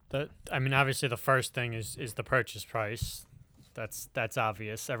 Obviously the first thing is the purchase price. That's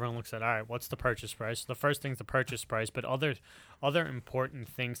obvious. Everyone looks at, all right, what's the purchase price? The first thing is the purchase price, but other important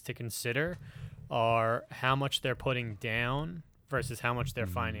things to consider are how much they're putting down versus how much they're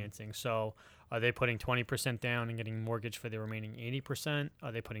financing. So are they putting 20% down and getting mortgage for the remaining 80%?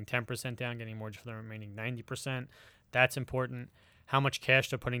 Are they putting 10% down, getting mortgage for the remaining 90%? That's important. How much cash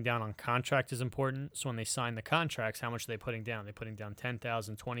they're putting down on contract is important. So when they sign the contracts, how much are they putting down? They're putting down $10,000,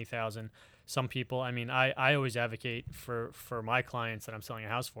 $20,000. Some people, I always advocate for my clients that I'm selling a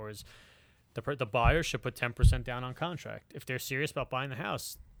house for is the buyer should put 10% down on contract. If they're serious about buying the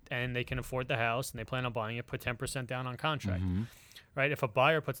house and they can afford the house and they plan on buying it, put 10% down on contract. Right? If a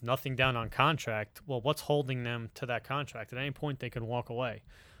buyer puts nothing down on contract, well, what's holding them to that contract? At any point, they can walk away.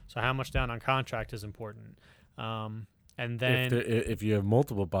 So how much down on contract is important. And then if you have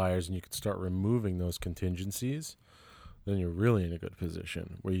multiple buyers and you could start removing those contingencies, then you're really in a good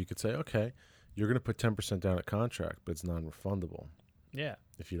position where you could say, okay, you're going to put 10% down at contract, but it's non-refundable. Yeah.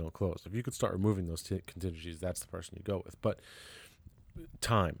 If you don't close. If you could start removing those contingencies, that's the person you go with. But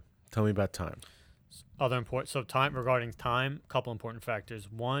time. Tell me about time. Regarding time, a couple important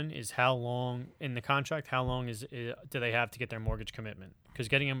factors. One is how long in the contract, do they have to get their mortgage commitment? Because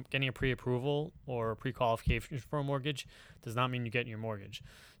getting a pre-approval or pre-qualification for a mortgage does not mean you get your mortgage.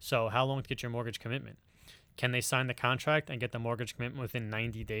 So how long to get your mortgage commitment? Can they sign the contract and get the mortgage commitment within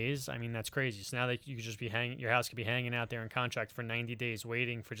 90 days? I mean, that's crazy. So now you could just be your house could be hanging out there in contract for 90 days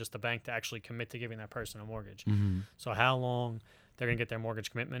waiting for just the bank to actually commit to giving that person a mortgage. So how long they're going to get their mortgage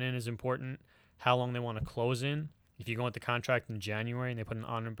commitment in is important. How long they want to close in. If you go into contract in January and they put an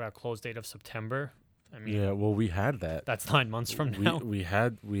on and about close date of September, yeah, well, we had that. That's 9 months from now. We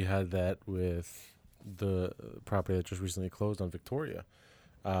had that with the property that just recently closed on Victoria.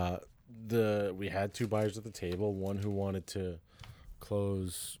 We had two buyers at the table. One who wanted to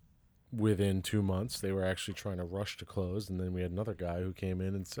close within 2 months. They were actually trying to rush to close, and then we had another guy who came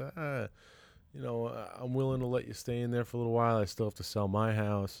in and said, I'm willing to let you stay in there for a little while. I still have to sell my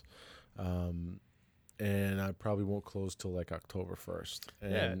house. And I probably won't close till like October 1st.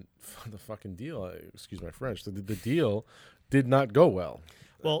 And the fucking deal, excuse my French, the deal did not go well.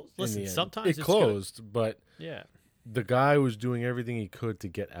 Well, listen, sometimes it closed, good. But the guy was doing everything he could to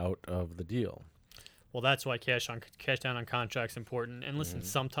get out of the deal. Well, that's why cash down on contract's important. And listen,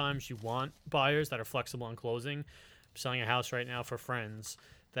 sometimes you want buyers that are flexible on closing. I'm selling a house right now for friends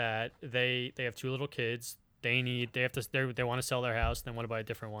that they have two little kids. They want to sell their house, then want to buy a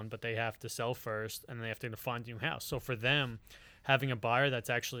different one, but they have to sell first, and they have to find a new house. So for them, having a buyer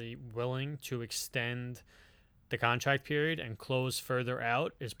that's actually willing to extend the contract period and close further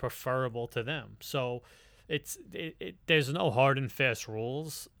out is preferable to them. So there's no hard and fast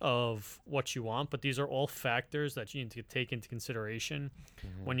rules of what you want, but these are all factors that you need to take into consideration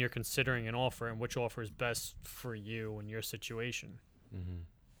when you're considering an offer and which offer is best for you and your situation.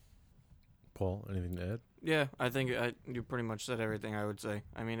 Paul, anything to add? Yeah, I think you pretty much said everything I would say.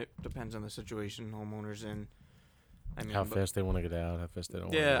 I mean, it depends on the situation homeowners in. How fast they want to get out, how fast they don't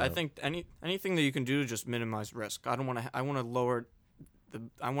want to get out. Yeah, I think anything that you can do to just minimize risk. I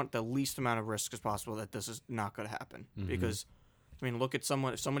want the least amount of risk as possible that this is not going to happen. Because, look at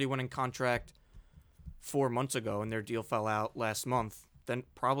if somebody went in contract 4 months ago and their deal fell out last month, then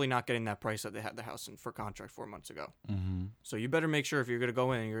probably not getting that price that they had the house in for contract 4 months ago. So you better make sure if you're going to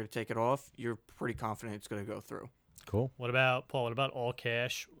go in and you're going to take it off, you're pretty confident it's going to go through. Cool. What about, Paul, all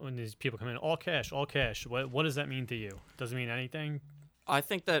cash? When these people come in, all cash. What does that mean to you? Does it mean anything? I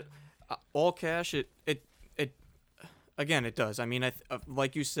think that all cash, it again, it does. I mean,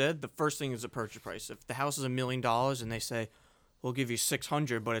 like you said, the first thing is the purchase price. If the house is $1 million and they say, we'll give you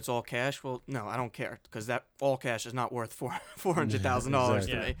 $600, but it's all cash. Well, no, I don't care because that all cash is not worth $400,000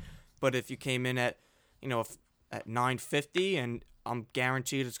 to me. But if you came in at $950 and I'm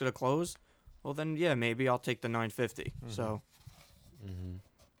guaranteed it's going to close, well then maybe I'll take the $950. So,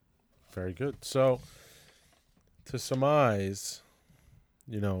 very good. So, to surmise,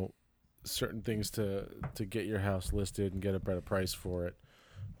 certain things to get your house listed and get a better price for it.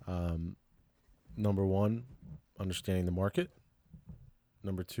 Number one, understanding the market.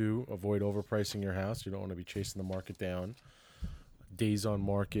 Number two, avoid overpricing your house. You don't want to be chasing the market down. Days on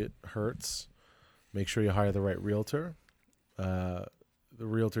market hurts. Make sure you hire the right realtor. The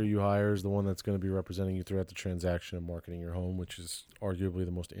realtor you hire is the one that's going to be representing you throughout the transaction and marketing your home, which is arguably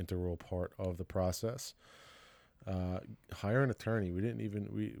the most integral part of the process. hire an attorney. We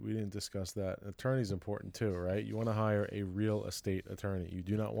didn't discuss that. An attorney's important too, right? You want to hire a real estate attorney. You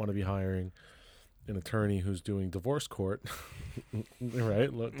do not want to be hiring an attorney who's doing divorce court, right?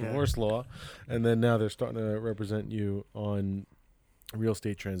 Divorce law, and then now they're starting to represent you on real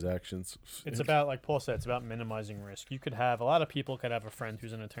estate transactions. It's about, like Paul said, it's about minimizing risk. You could have a lot of people could have a friend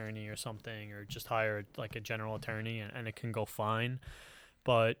who's an attorney or something, or just hire like a general attorney, and it can go fine.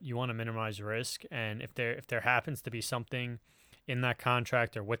 But you want to minimize risk, and if there happens to be something in that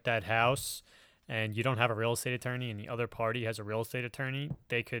contract or with that house, and you don't have a real estate attorney, and the other party has a real estate attorney,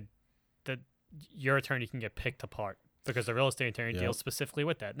 your attorney can get picked apart because the real estate attorney deals specifically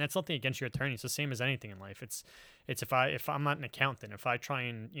with that. And that's nothing against your attorney. It's the same as anything in life. It's if I'm not an accountant, if I try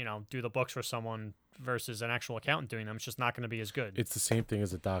and do the books for someone versus an actual accountant doing them, it's just not going to be as good. It's the same thing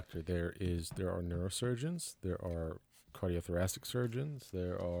as a doctor. There are neurosurgeons, there are cardiothoracic surgeons,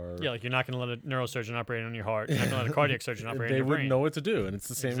 there are like you're not going to let a neurosurgeon operate on your heart. You're not going to let a cardiac surgeon operate on your brain. They wouldn't know what to do, and it's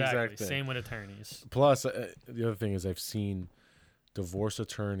the same exact thing. Same with attorneys. Plus, the other thing is I've seen divorce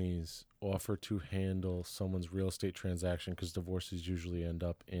attorneys offer to handle someone's real estate transaction because divorces usually end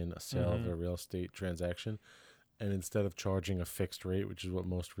up in a sale of a real estate transaction. And instead of charging a fixed rate, which is what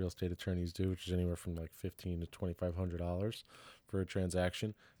most real estate attorneys do, which is anywhere from like $1,500 to $2,500 for a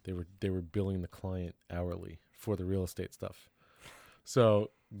transaction, they were billing the client hourly for the real estate stuff.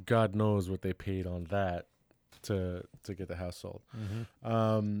 So God knows what they paid on that to get the house sold.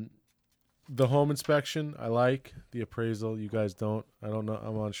 The home inspection, I like. The appraisal, you guys don't. I don't know.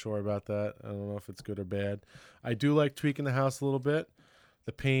 I'm unsure about that. I don't know if it's good or bad. I do like tweaking the house a little bit.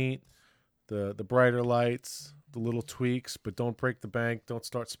 The paint, the brighter lights, the little tweaks, but don't break the bank. Don't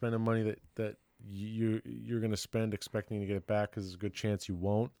start spending money that you're going to spend expecting to get it back, because there's a good chance you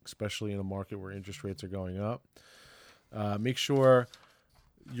won't, especially in a market where interest rates are going up. Make sure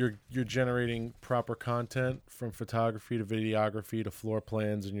you're generating proper content, from photography to videography to floor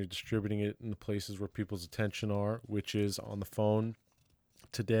plans, and you're distributing it in the places where people's attention are, which is on the phone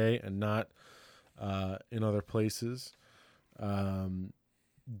today and not in other places.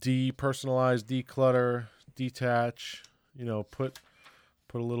 Depersonalize, declutter, detach, put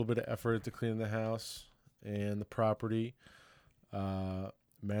a little bit of effort into cleaning the house and the property.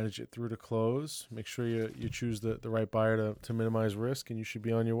 Manage it through to close. Make sure you choose the right buyer to minimize risk, and you should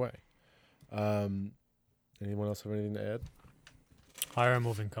be on your way. Anyone else have anything to add? Hire a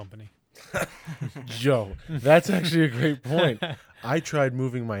moving company. Joe, that's actually a great point. I tried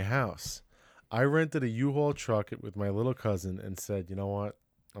moving my house. I rented a U-Haul truck with my little cousin and said, you know what?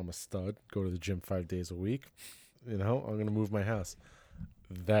 I'm a stud. Go to the gym 5 days a week. I'm going to move my house.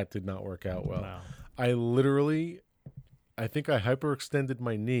 That did not work out well. No. I think I hyperextended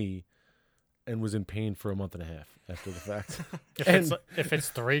my knee and was in pain for a month and a half after the fact. If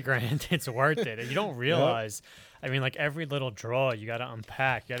it's $3,000, it's worth it. You don't realize. Yep. I mean, like every little drawer, you got to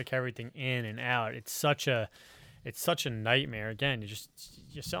unpack. You got to carry everything in and out. It's such a nightmare. Again,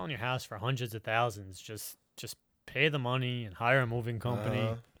 you're selling your house for hundreds of thousands. Just pay the money and hire a moving company.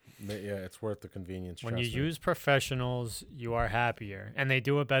 It's worth the convenience. When you use professionals, you are happier, and they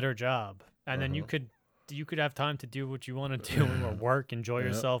do a better job. And then you could have time to do what you want to do, or work, enjoy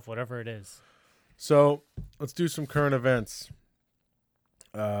yourself, whatever it is. So let's do some current events.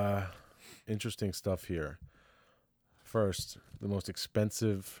 Interesting stuff here. First, the most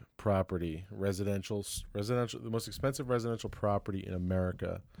expensive property, the most expensive residential property in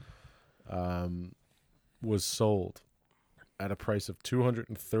America was sold at a price of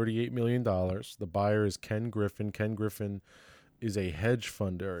 $238 million. The buyer is Ken Griffin. Ken Griffin is a hedge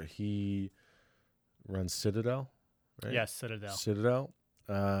funder. He runs Citadel, right? Yes, Citadel. Citadel.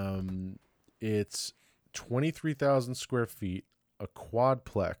 It's 23,000 square feet, a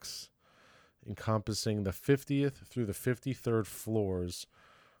quadplex encompassing the 50th through the 53rd floors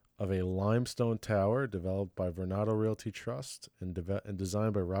of a limestone tower developed by Vernado Realty Trust and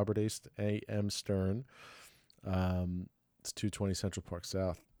designed by Robert A.M. Stern. It's 220 Central Park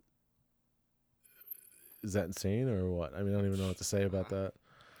South. Is that insane or what? I mean, I don't even know what to say about that.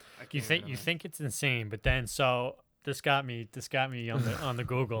 You think it's insane, but then this got me on the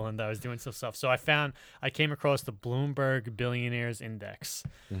Google, and I was doing some stuff. So I came across the Bloomberg Billionaires Index.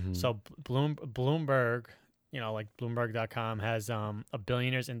 Mm-hmm. So Bloomberg, like Bloomberg.com has a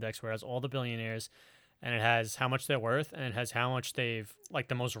billionaires index where it has all the billionaires, and it has how much they're worth, and it has how much they've, like,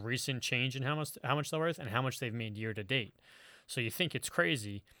 the most recent change in how much they're worth and how much they've made year to date. So you think it's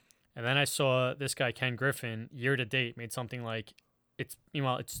crazy. And then I saw this guy, Ken Griffin, year to date made something like, it's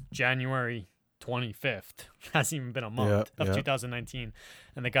January 25th. Hasn't even been a month of 2019.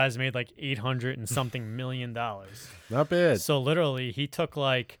 And the guy's made like $800 and something million. Not bad. So literally he took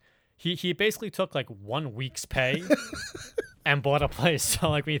he basically took like 1 week's pay and bought a place.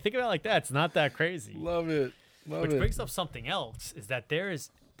 So like when you think about it like that, it's not that crazy. Love it. Which brings up something else, is that there is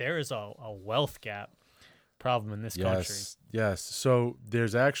a wealth gap problem in this country. Yes. So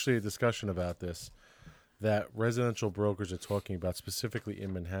there's actually a discussion about this that residential brokers are talking about, specifically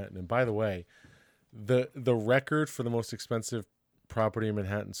in Manhattan. And by the way, the record for the most expensive property in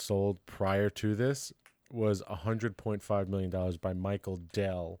Manhattan sold prior to this was $100.5 million by Michael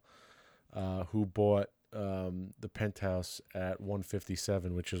Dell, who bought the penthouse at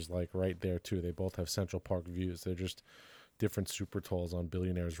 157, which is like right there too. They both have Central Park views. They're just different super talls on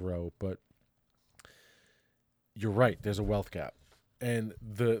Billionaires Row. But you're right, there's a wealth gap. And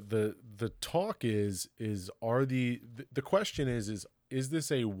the talk is the question is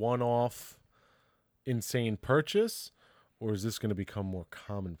this a one-off insane purchase, or is this going to become more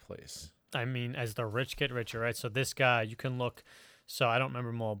commonplace? I mean, as the rich get richer, right? So this guy, you can look. So I don't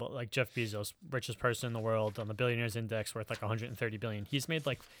remember them all, but like Jeff Bezos, richest person in the world on the billionaires index, worth like 130 billion. He's made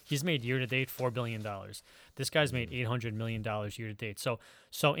year to date $4 billion. This guy's made $800 million year to date.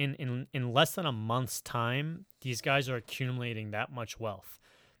 So in less than a month's time, these guys are accumulating that much wealth.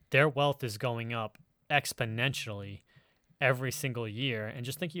 Their wealth is going up exponentially every single year. And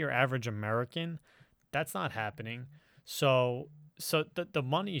just think of your average American, that's not happening. So the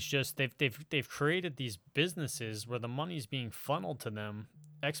money's just they've created these businesses where the money's being funneled to them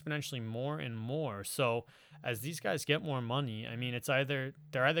exponentially more and more. So as these guys get more money, I mean, they're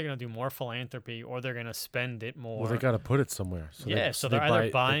either going to do more philanthropy or they're going to spend it more. Well, they got to put it somewhere. So they're either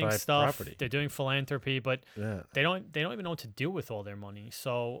buying stuff, property. They're doing philanthropy, but they don't even know what to do with all their money.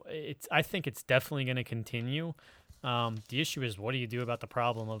 So I think it's definitely going to continue. The issue is, what do you do about the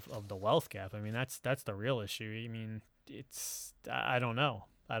problem of the wealth gap? I mean, that's the real issue. I mean, I don't know.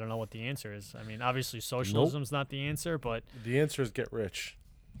 I don't know what the answer is. I mean, obviously socialism's not the answer, but the answer is get rich.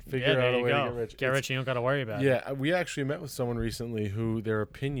 Figure out a way to get rich. Get rich, and you don't got to worry about it. Yeah, we actually met with someone recently who their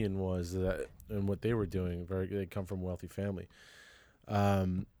opinion was that, and what they were doing, they come from a wealthy family.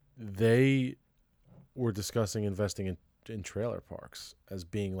 They were discussing investing in trailer parks as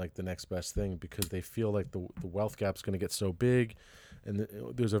being like the next best thing, because they feel like the wealth gap's going to get so big, and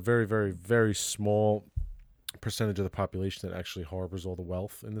there's a very, very, very small percentage of the population that actually harbors all the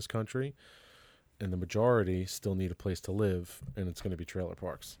wealth in this country, and the majority still need a place to live, and it's going to be trailer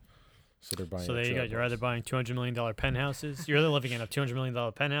parks. So they're buying. So there you go. You're either buying $200 million penthouses. You're either living in a $200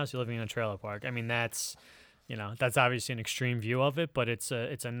 million penthouse. You're living in a trailer park. I mean, that's obviously an extreme view of it, but it's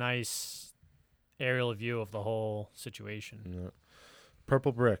a nice aerial view of the whole situation. Yeah.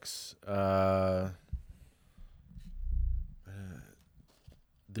 Purple Bricks. They're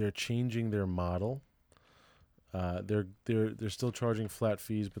changing their model. They're still charging flat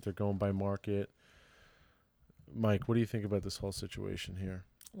fees, but they're going by market. Mike, what do you think about this whole situation here?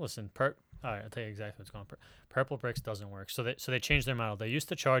 Listen, all right, I'll tell you exactly what's going on. Purple Bricks doesn't work. So they changed their model. They used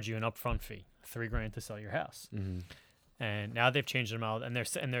to charge you an upfront fee, $3,000 to sell your house, and now they've changed their model, and they're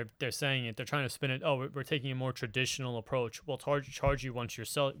saying it. They're trying to spin it. Oh, we're taking a more traditional approach. We'll charge you once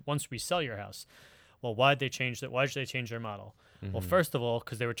we sell your house. Well, why did they change that? Why did they change their model? Well, first of all,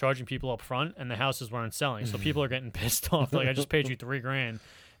 because they were charging people up front and the houses weren't selling. So people are getting pissed off. Like, I just paid you $3,000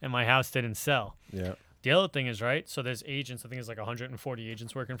 and my house didn't sell. Yeah. The other thing is, right, so there's agents. I think there's like 140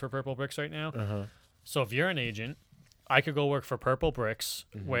 agents working for Purple Bricks right now. So if you're an agent, I could go work for Purple Bricks,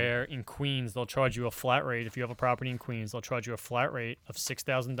 where in Queens, they'll charge you a flat rate. If you have a property in Queens, they'll charge you a flat rate of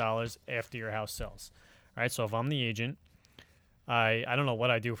 $6,000 after your house sells. All right, so if I'm the agent, I don't know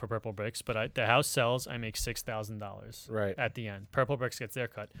what I do for Purple Bricks, but the house sells, I make $6,000 right at the end. Purple Bricks gets their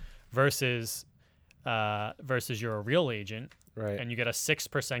cut, versus you're a real agent, right, and you get a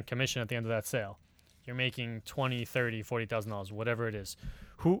 6% commission at the end of that sale. You're making $20,000, $30,000, $40,000, whatever it is.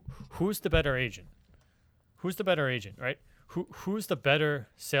 Who's the better agent? Who's the better agent, right? Who's the better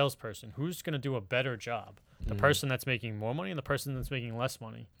salesperson? Who's going to do a better job? The person that's making more money and the person that's making less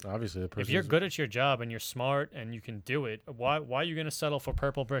money. Obviously, the person. If you're good at your job and you're smart and you can do it, why are you going to settle for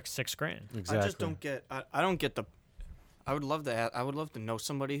Purple Bricks $6,000? Exactly. I just don't get. I don't get the. I would love to know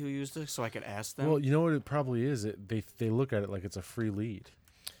somebody who used it so I could ask them. Well, you know what it probably is. They look at it like it's a free lead.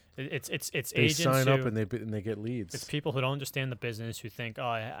 It's they agents sign who, up and they get leads. It's people who don't understand the business, who think, oh,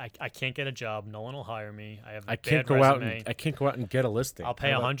 I can't get a job, no one will hire me. I have a I can't bad resume. I can't go out and get a listing. I'll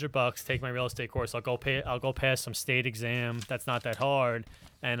pay $100, take my real estate course. I'll go pass some state exam. That's not that hard,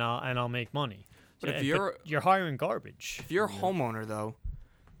 and I'll make money. But if you're hiring garbage. If you're a homeowner though,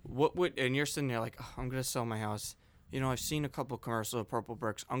 and you're sitting there like, oh, I'm gonna sell my house. You know, I've seen a couple of commercials of Purple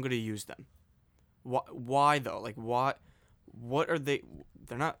Bricks. I'm gonna use them. Why though? Like what? What are they?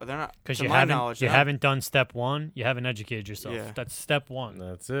 They're not. Because you haven't done step one. You haven't educated yourself. Yeah. That's step one.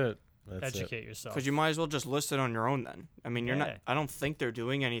 That's it. That's it. Educate yourself. Because you might as well just list it on your own then. I mean, you're Yeah. not. I don't think they're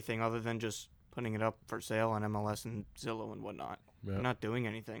doing anything other than just putting it up for sale on MLS and Zillow and whatnot. Yeah. They're not doing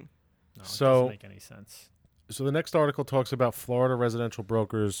anything. No, it So- doesn't make any sense. So the next article talks about Florida residential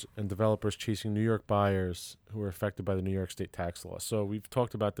brokers and developers chasing New York buyers who are affected by the New York State tax law. So we've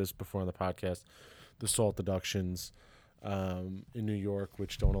talked about this before on the podcast, the SALT deductions in New York,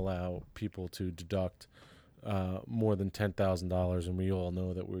 which don't allow people to deduct more than $10,000, and we all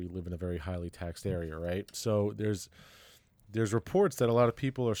know that we live in a very highly taxed area, right? So there's reports that a lot of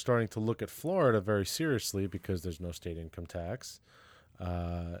people are starting to look at Florida very seriously because there's no state income tax,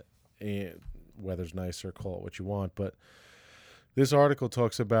 and weather's nicer, call it what you want. But this article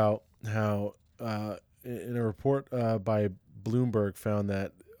talks about how, in a report by Bloomberg, found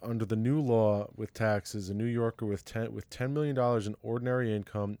that under the new law with taxes, a New Yorker with $10 million in ordinary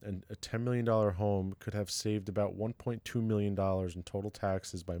income and a $10 million home could have saved about $1.2 million in total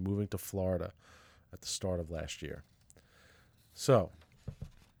taxes by moving to Florida at the start of last year. So,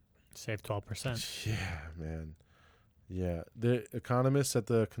 Save 12%. yeah, man. Yeah. The economists at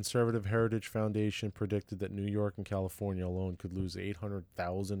the Conservative Heritage Foundation predicted that New York and California alone could lose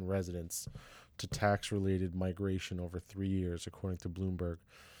 800,000 residents to tax-related migration over 3 years, according to Bloomberg.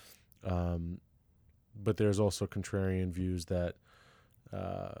 But there's also contrarian views that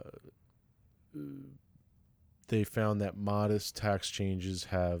they found that modest tax changes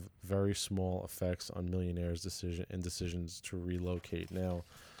have very small effects on millionaires' decisions to relocate. Now,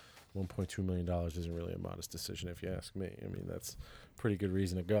 $1.2 million isn't really a modest decision, if you ask me. I mean, that's a pretty good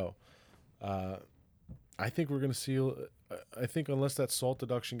reason to go. I think we're going to see, I think unless that SALT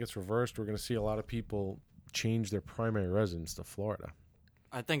deduction gets reversed, we're going to see a lot of people change their primary residence to Florida.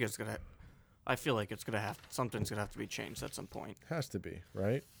 I think it's gonna. I feel like it's gonna have something's gonna have to be changed at some point. Has to be,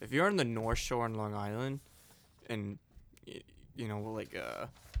 right? If you're on the North Shore in Long Island, and you know, like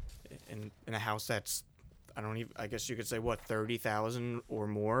in a house that's, I guess you could say what, 30,000 or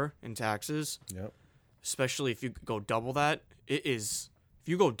more in taxes. Yep. Especially if you go double that, if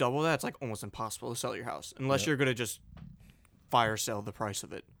you go double that, it's like almost impossible to sell your house unless Yep. you're gonna just fire sale the price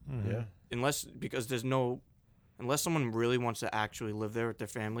of it. Yeah. Unless someone really wants to actually live there with their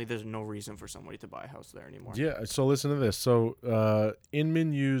family, there's no reason for somebody to buy a house there anymore. Yeah, so listen to this. So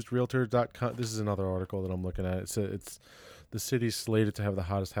Inman used Realtor.com. This is another article that I'm looking at. It's the city's slated to have the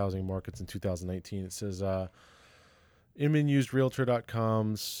hottest housing markets in 2019. It says Inman used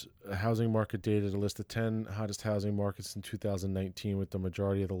Realtor.com's housing market data to list the 10 hottest housing markets in 2019, with the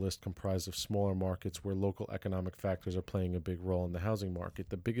majority of the list comprised of smaller markets where local economic factors are playing a big role in the housing market.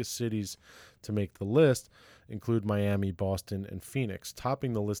 The biggest cities to make the list include Miami, Boston, and Phoenix.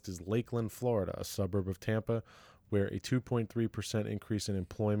 Topping the list is Lakeland, Florida, a suburb of Tampa, where a 2.3% increase in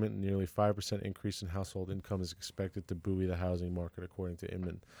employment and nearly 5% increase in household income is expected to buoy the housing market, according to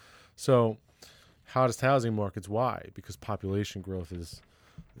Inman. So, hottest housing markets, why? Because population growth is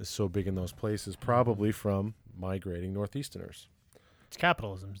so big in those places, probably from migrating Northeasterners. It's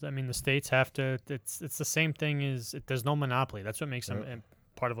capitalism. I mean, the states have to. It's the same thing as there's no monopoly. That's what makes them. And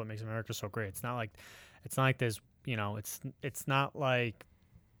part of what makes America so great. It's not like there's It's not like.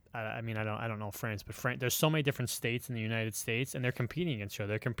 I mean, I don't know France, but there's so many different states in the United States, and they're competing against each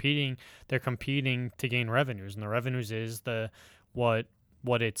other. They're competing to gain revenues, and the revenues is what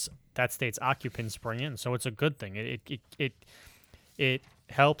that state's occupants bring in. So it's a good thing. It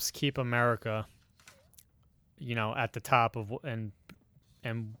helps keep America, at the top of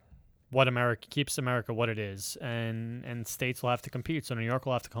and what America keeps America what it is, and states will have to compete. So New York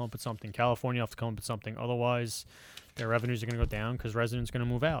will have to come up with something. California will have to come up with something. Otherwise, their revenues are going to go down because residents are going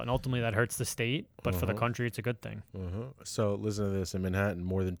to move out, and ultimately that hurts the state. But for the country, it's a good thing. So listen to this: in Manhattan,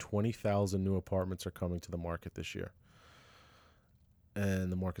 more than 20,000 new apartments are coming to the market this year.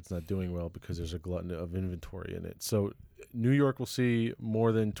 And the market's not doing well because there's a glutton of inventory in it. So New York will see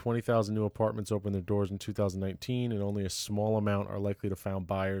more than 20,000 new apartments open their doors in 2019, and only a small amount are likely to find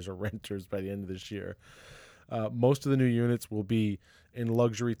buyers or renters by the end of this year. Most of the new units will be in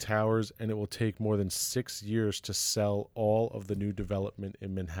luxury towers, and it will take more than 6 years to sell all of the new development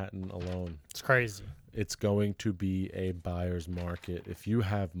in Manhattan alone. It's crazy. It's going to be a buyer's market. If you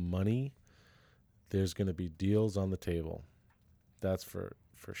have money, there's going to be deals on the table. That's for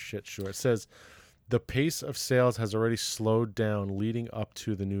shit sure. It says the pace of sales has already slowed down leading up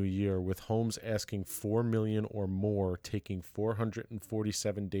to the new year, with homes asking $4 million or more taking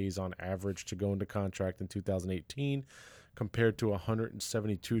 447 days on average to go into contract in 2018, compared to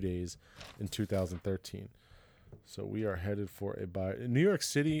 172 days in 2013. So we are headed for a buy. In New York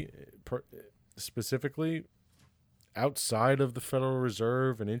City, specifically, outside of the Federal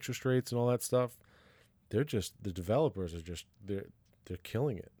Reserve and interest rates and all that stuff, the developers are just they're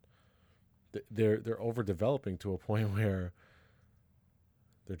killing it. they're overdeveloping to a point where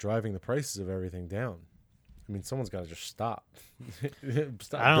they're driving the prices of everything down. I mean, someone's got to just stop.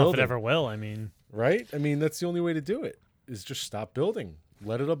 Stop I don't know if it building, ever will. I mean, right? I mean, that's the only way to do it is just stop building.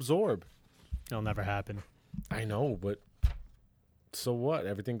 Let it absorb. it'll never happen. I know, but so what?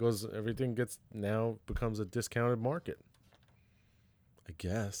 Everything becomes a discounted market. I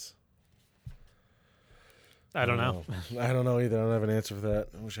guess. I don't know. I don't know either. I don't have an answer for that.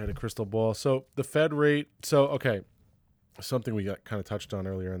 I wish I had a crystal ball. So the Fed rate. So, okay. Something we got kind of touched on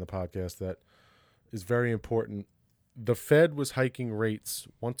earlier in the podcast that is very important. The Fed was hiking rates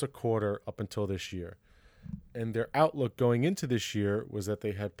once a quarter up until this year. And their outlook going into this year was that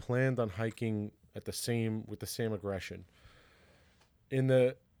they had planned on hiking with the same aggression. In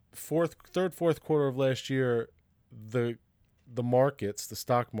the fourth quarter of last year, the markets, the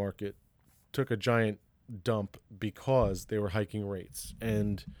stock market, took a giant dump because they were hiking rates.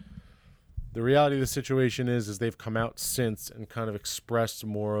 And the reality of the situation is they've come out since and kind of expressed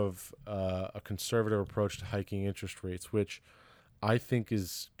more of a conservative approach to hiking interest rates, which I think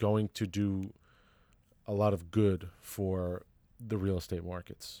is going to do a lot of good for the real estate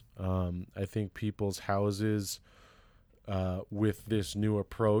markets. I think people's houses with this new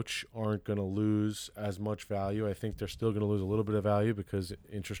approach aren't going to lose as much value. I think they're still going to lose a little bit of value because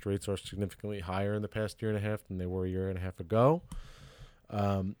interest rates are significantly higher in the past year and a half than they were a year and a half ago.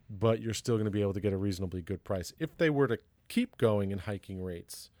 But you're still going to be able to get a reasonably good price. If they were to keep going and hiking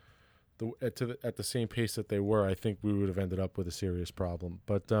rates at the same pace that they were, I think we would have ended up with a serious problem.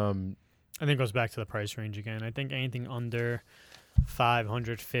 But I think it goes back to the price range again. I think anything under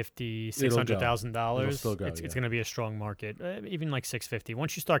 $550,000, $600,000, it's going to be a strong market. Even like $650,000.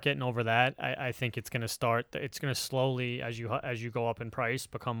 Once you start getting over that, I think it's going to slowly, as you go up in price,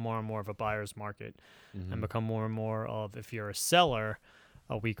 become more and more of a buyer's market, and become more and more of, if you're a seller,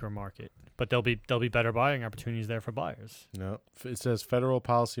 a weaker market. But there'll be better buying opportunities there for buyers. No, it says federal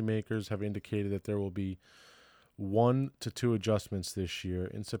policymakers have indicated that there will be 1 to 2 adjustments this year.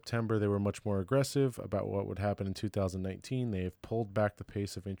 In September, they were much more aggressive about what would happen in 2019. They have pulled back the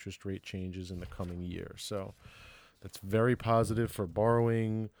pace of interest rate changes in the coming year. So that's very positive for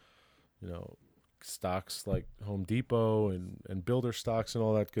borrowing, stocks like Home Depot and builder stocks and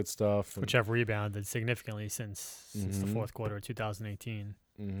all that good stuff. Which have rebounded significantly since the fourth quarter of 2018.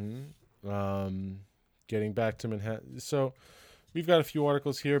 Getting back to Manhattan. So we've got a few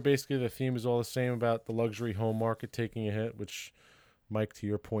articles here. Basically, the theme is all the same about the luxury home market taking a hit, which, Mike, to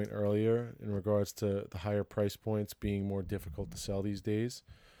your point earlier, in regards to the higher price points being more difficult to sell these days,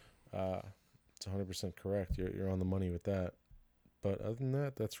 it's 100% correct. You're on the money with that. But other than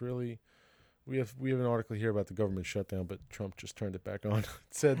that, that's really... We have an article here about the government shutdown, but Trump just turned it back on. It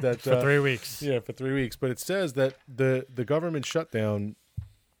said that... for 3 weeks. Yeah, for 3 weeks. But it says that the government shutdown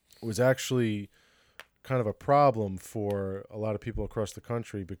was actually kind of a problem for a lot of people across the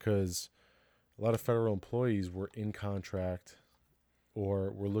country because a lot of federal employees were in contract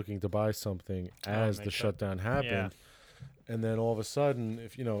or were looking to buy something as the shutdown happened. Yeah. And then all of a sudden,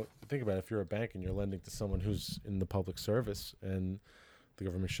 think about it, if you're a bank and you're lending to someone who's in the public service and the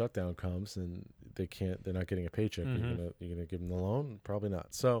government shutdown comes and they're not getting a paycheck, you're gonna give them the loan? Probably not.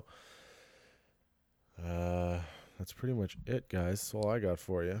 So that's pretty much it, guys. That's all I got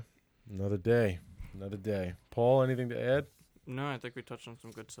for you. Another day. Paul, anything to add? No, I think we touched on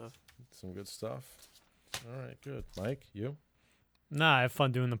some good stuff. All right, good. Mike, you? Nah, I have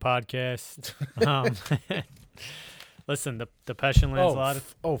fun doing the podcast. Listen, the Pesce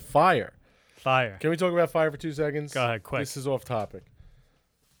Lanzillotta. Fire. Fire. Can we talk about fire for 2 seconds? Go ahead, quick. This is off topic.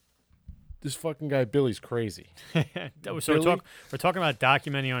 This fucking guy Billy's crazy. So we're talking about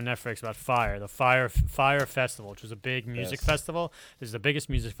documentary on Netflix about Fire, the Fire Festival, which was a big music festival. This is the biggest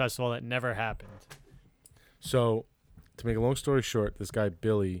music festival that never happened. So, to make a long story short, this guy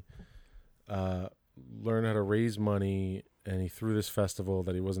Billy learned how to raise money, and he threw this festival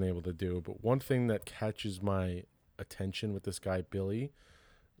that he wasn't able to do. But one thing that catches my attention with this guy Billy,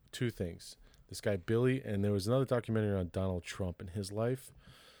 2 things. This guy Billy, and there was another documentary on Donald Trump and his life.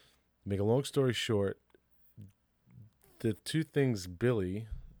 Make a long story short, the 2 things Billy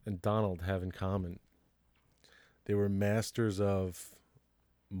and Donald have in common, they were masters of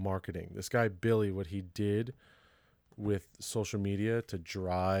marketing. This guy Billy, what he did with social media to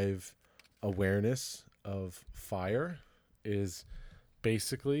drive awareness of fire is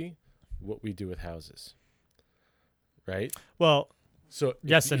basically what we do with houses, right? Well, so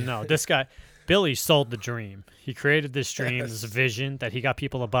yes and no. This guy Billy sold the dream. He created this dream, this vision that he got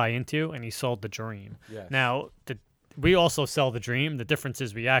people to buy into, and he sold the dream. Yes. Now, we also sell the dream. The difference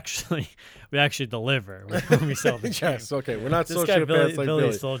is we actually deliver when we sell the dream. Yes, okay. We're not This guy sociopaths like Billy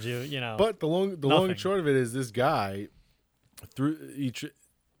Billy. told you, you know. But the long and short of it is this guy, through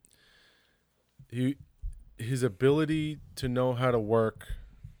his ability to know how to work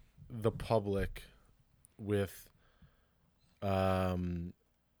the public with, what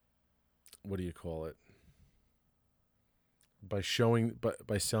do you call it? By selling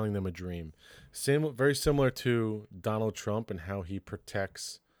them a dream. Very similar to Donald Trump and how he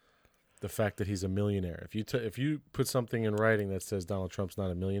protects the fact that he's a millionaire. If you put something in writing that says Donald Trump's not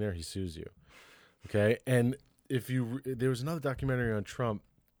a millionaire, he sues you. Okay? And there was another documentary on Trump.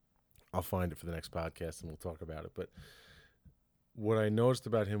 I'll find it for the next podcast and we'll talk about it. But what I noticed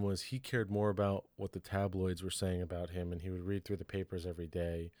about him was he cared more about what the tabloids were saying about him, and he would read through the papers every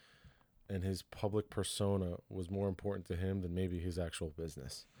day, and his public persona was more important to him than maybe his actual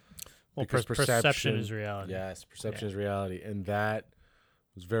business. Well, perception is reality. Yes, perception is reality. And that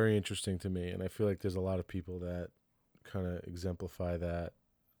was very interesting to me. And I feel like there's a lot of people that kind of exemplify that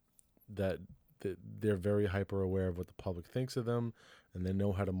they're very hyper aware of what the public thinks of them, and they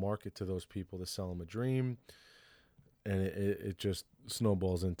know how to market to those people to sell them a dream. And it just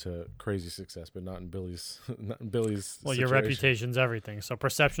snowballs into crazy success, but not in Billy's. Well, your reputation's everything. So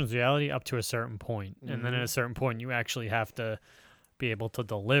perception's reality up to a certain point, and then at a certain point, you actually have to be able to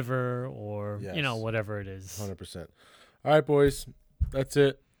deliver, or whatever it is. 100%. All right, boys, that's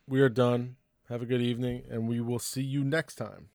it. We are done. Have a good evening, and we will see you next time.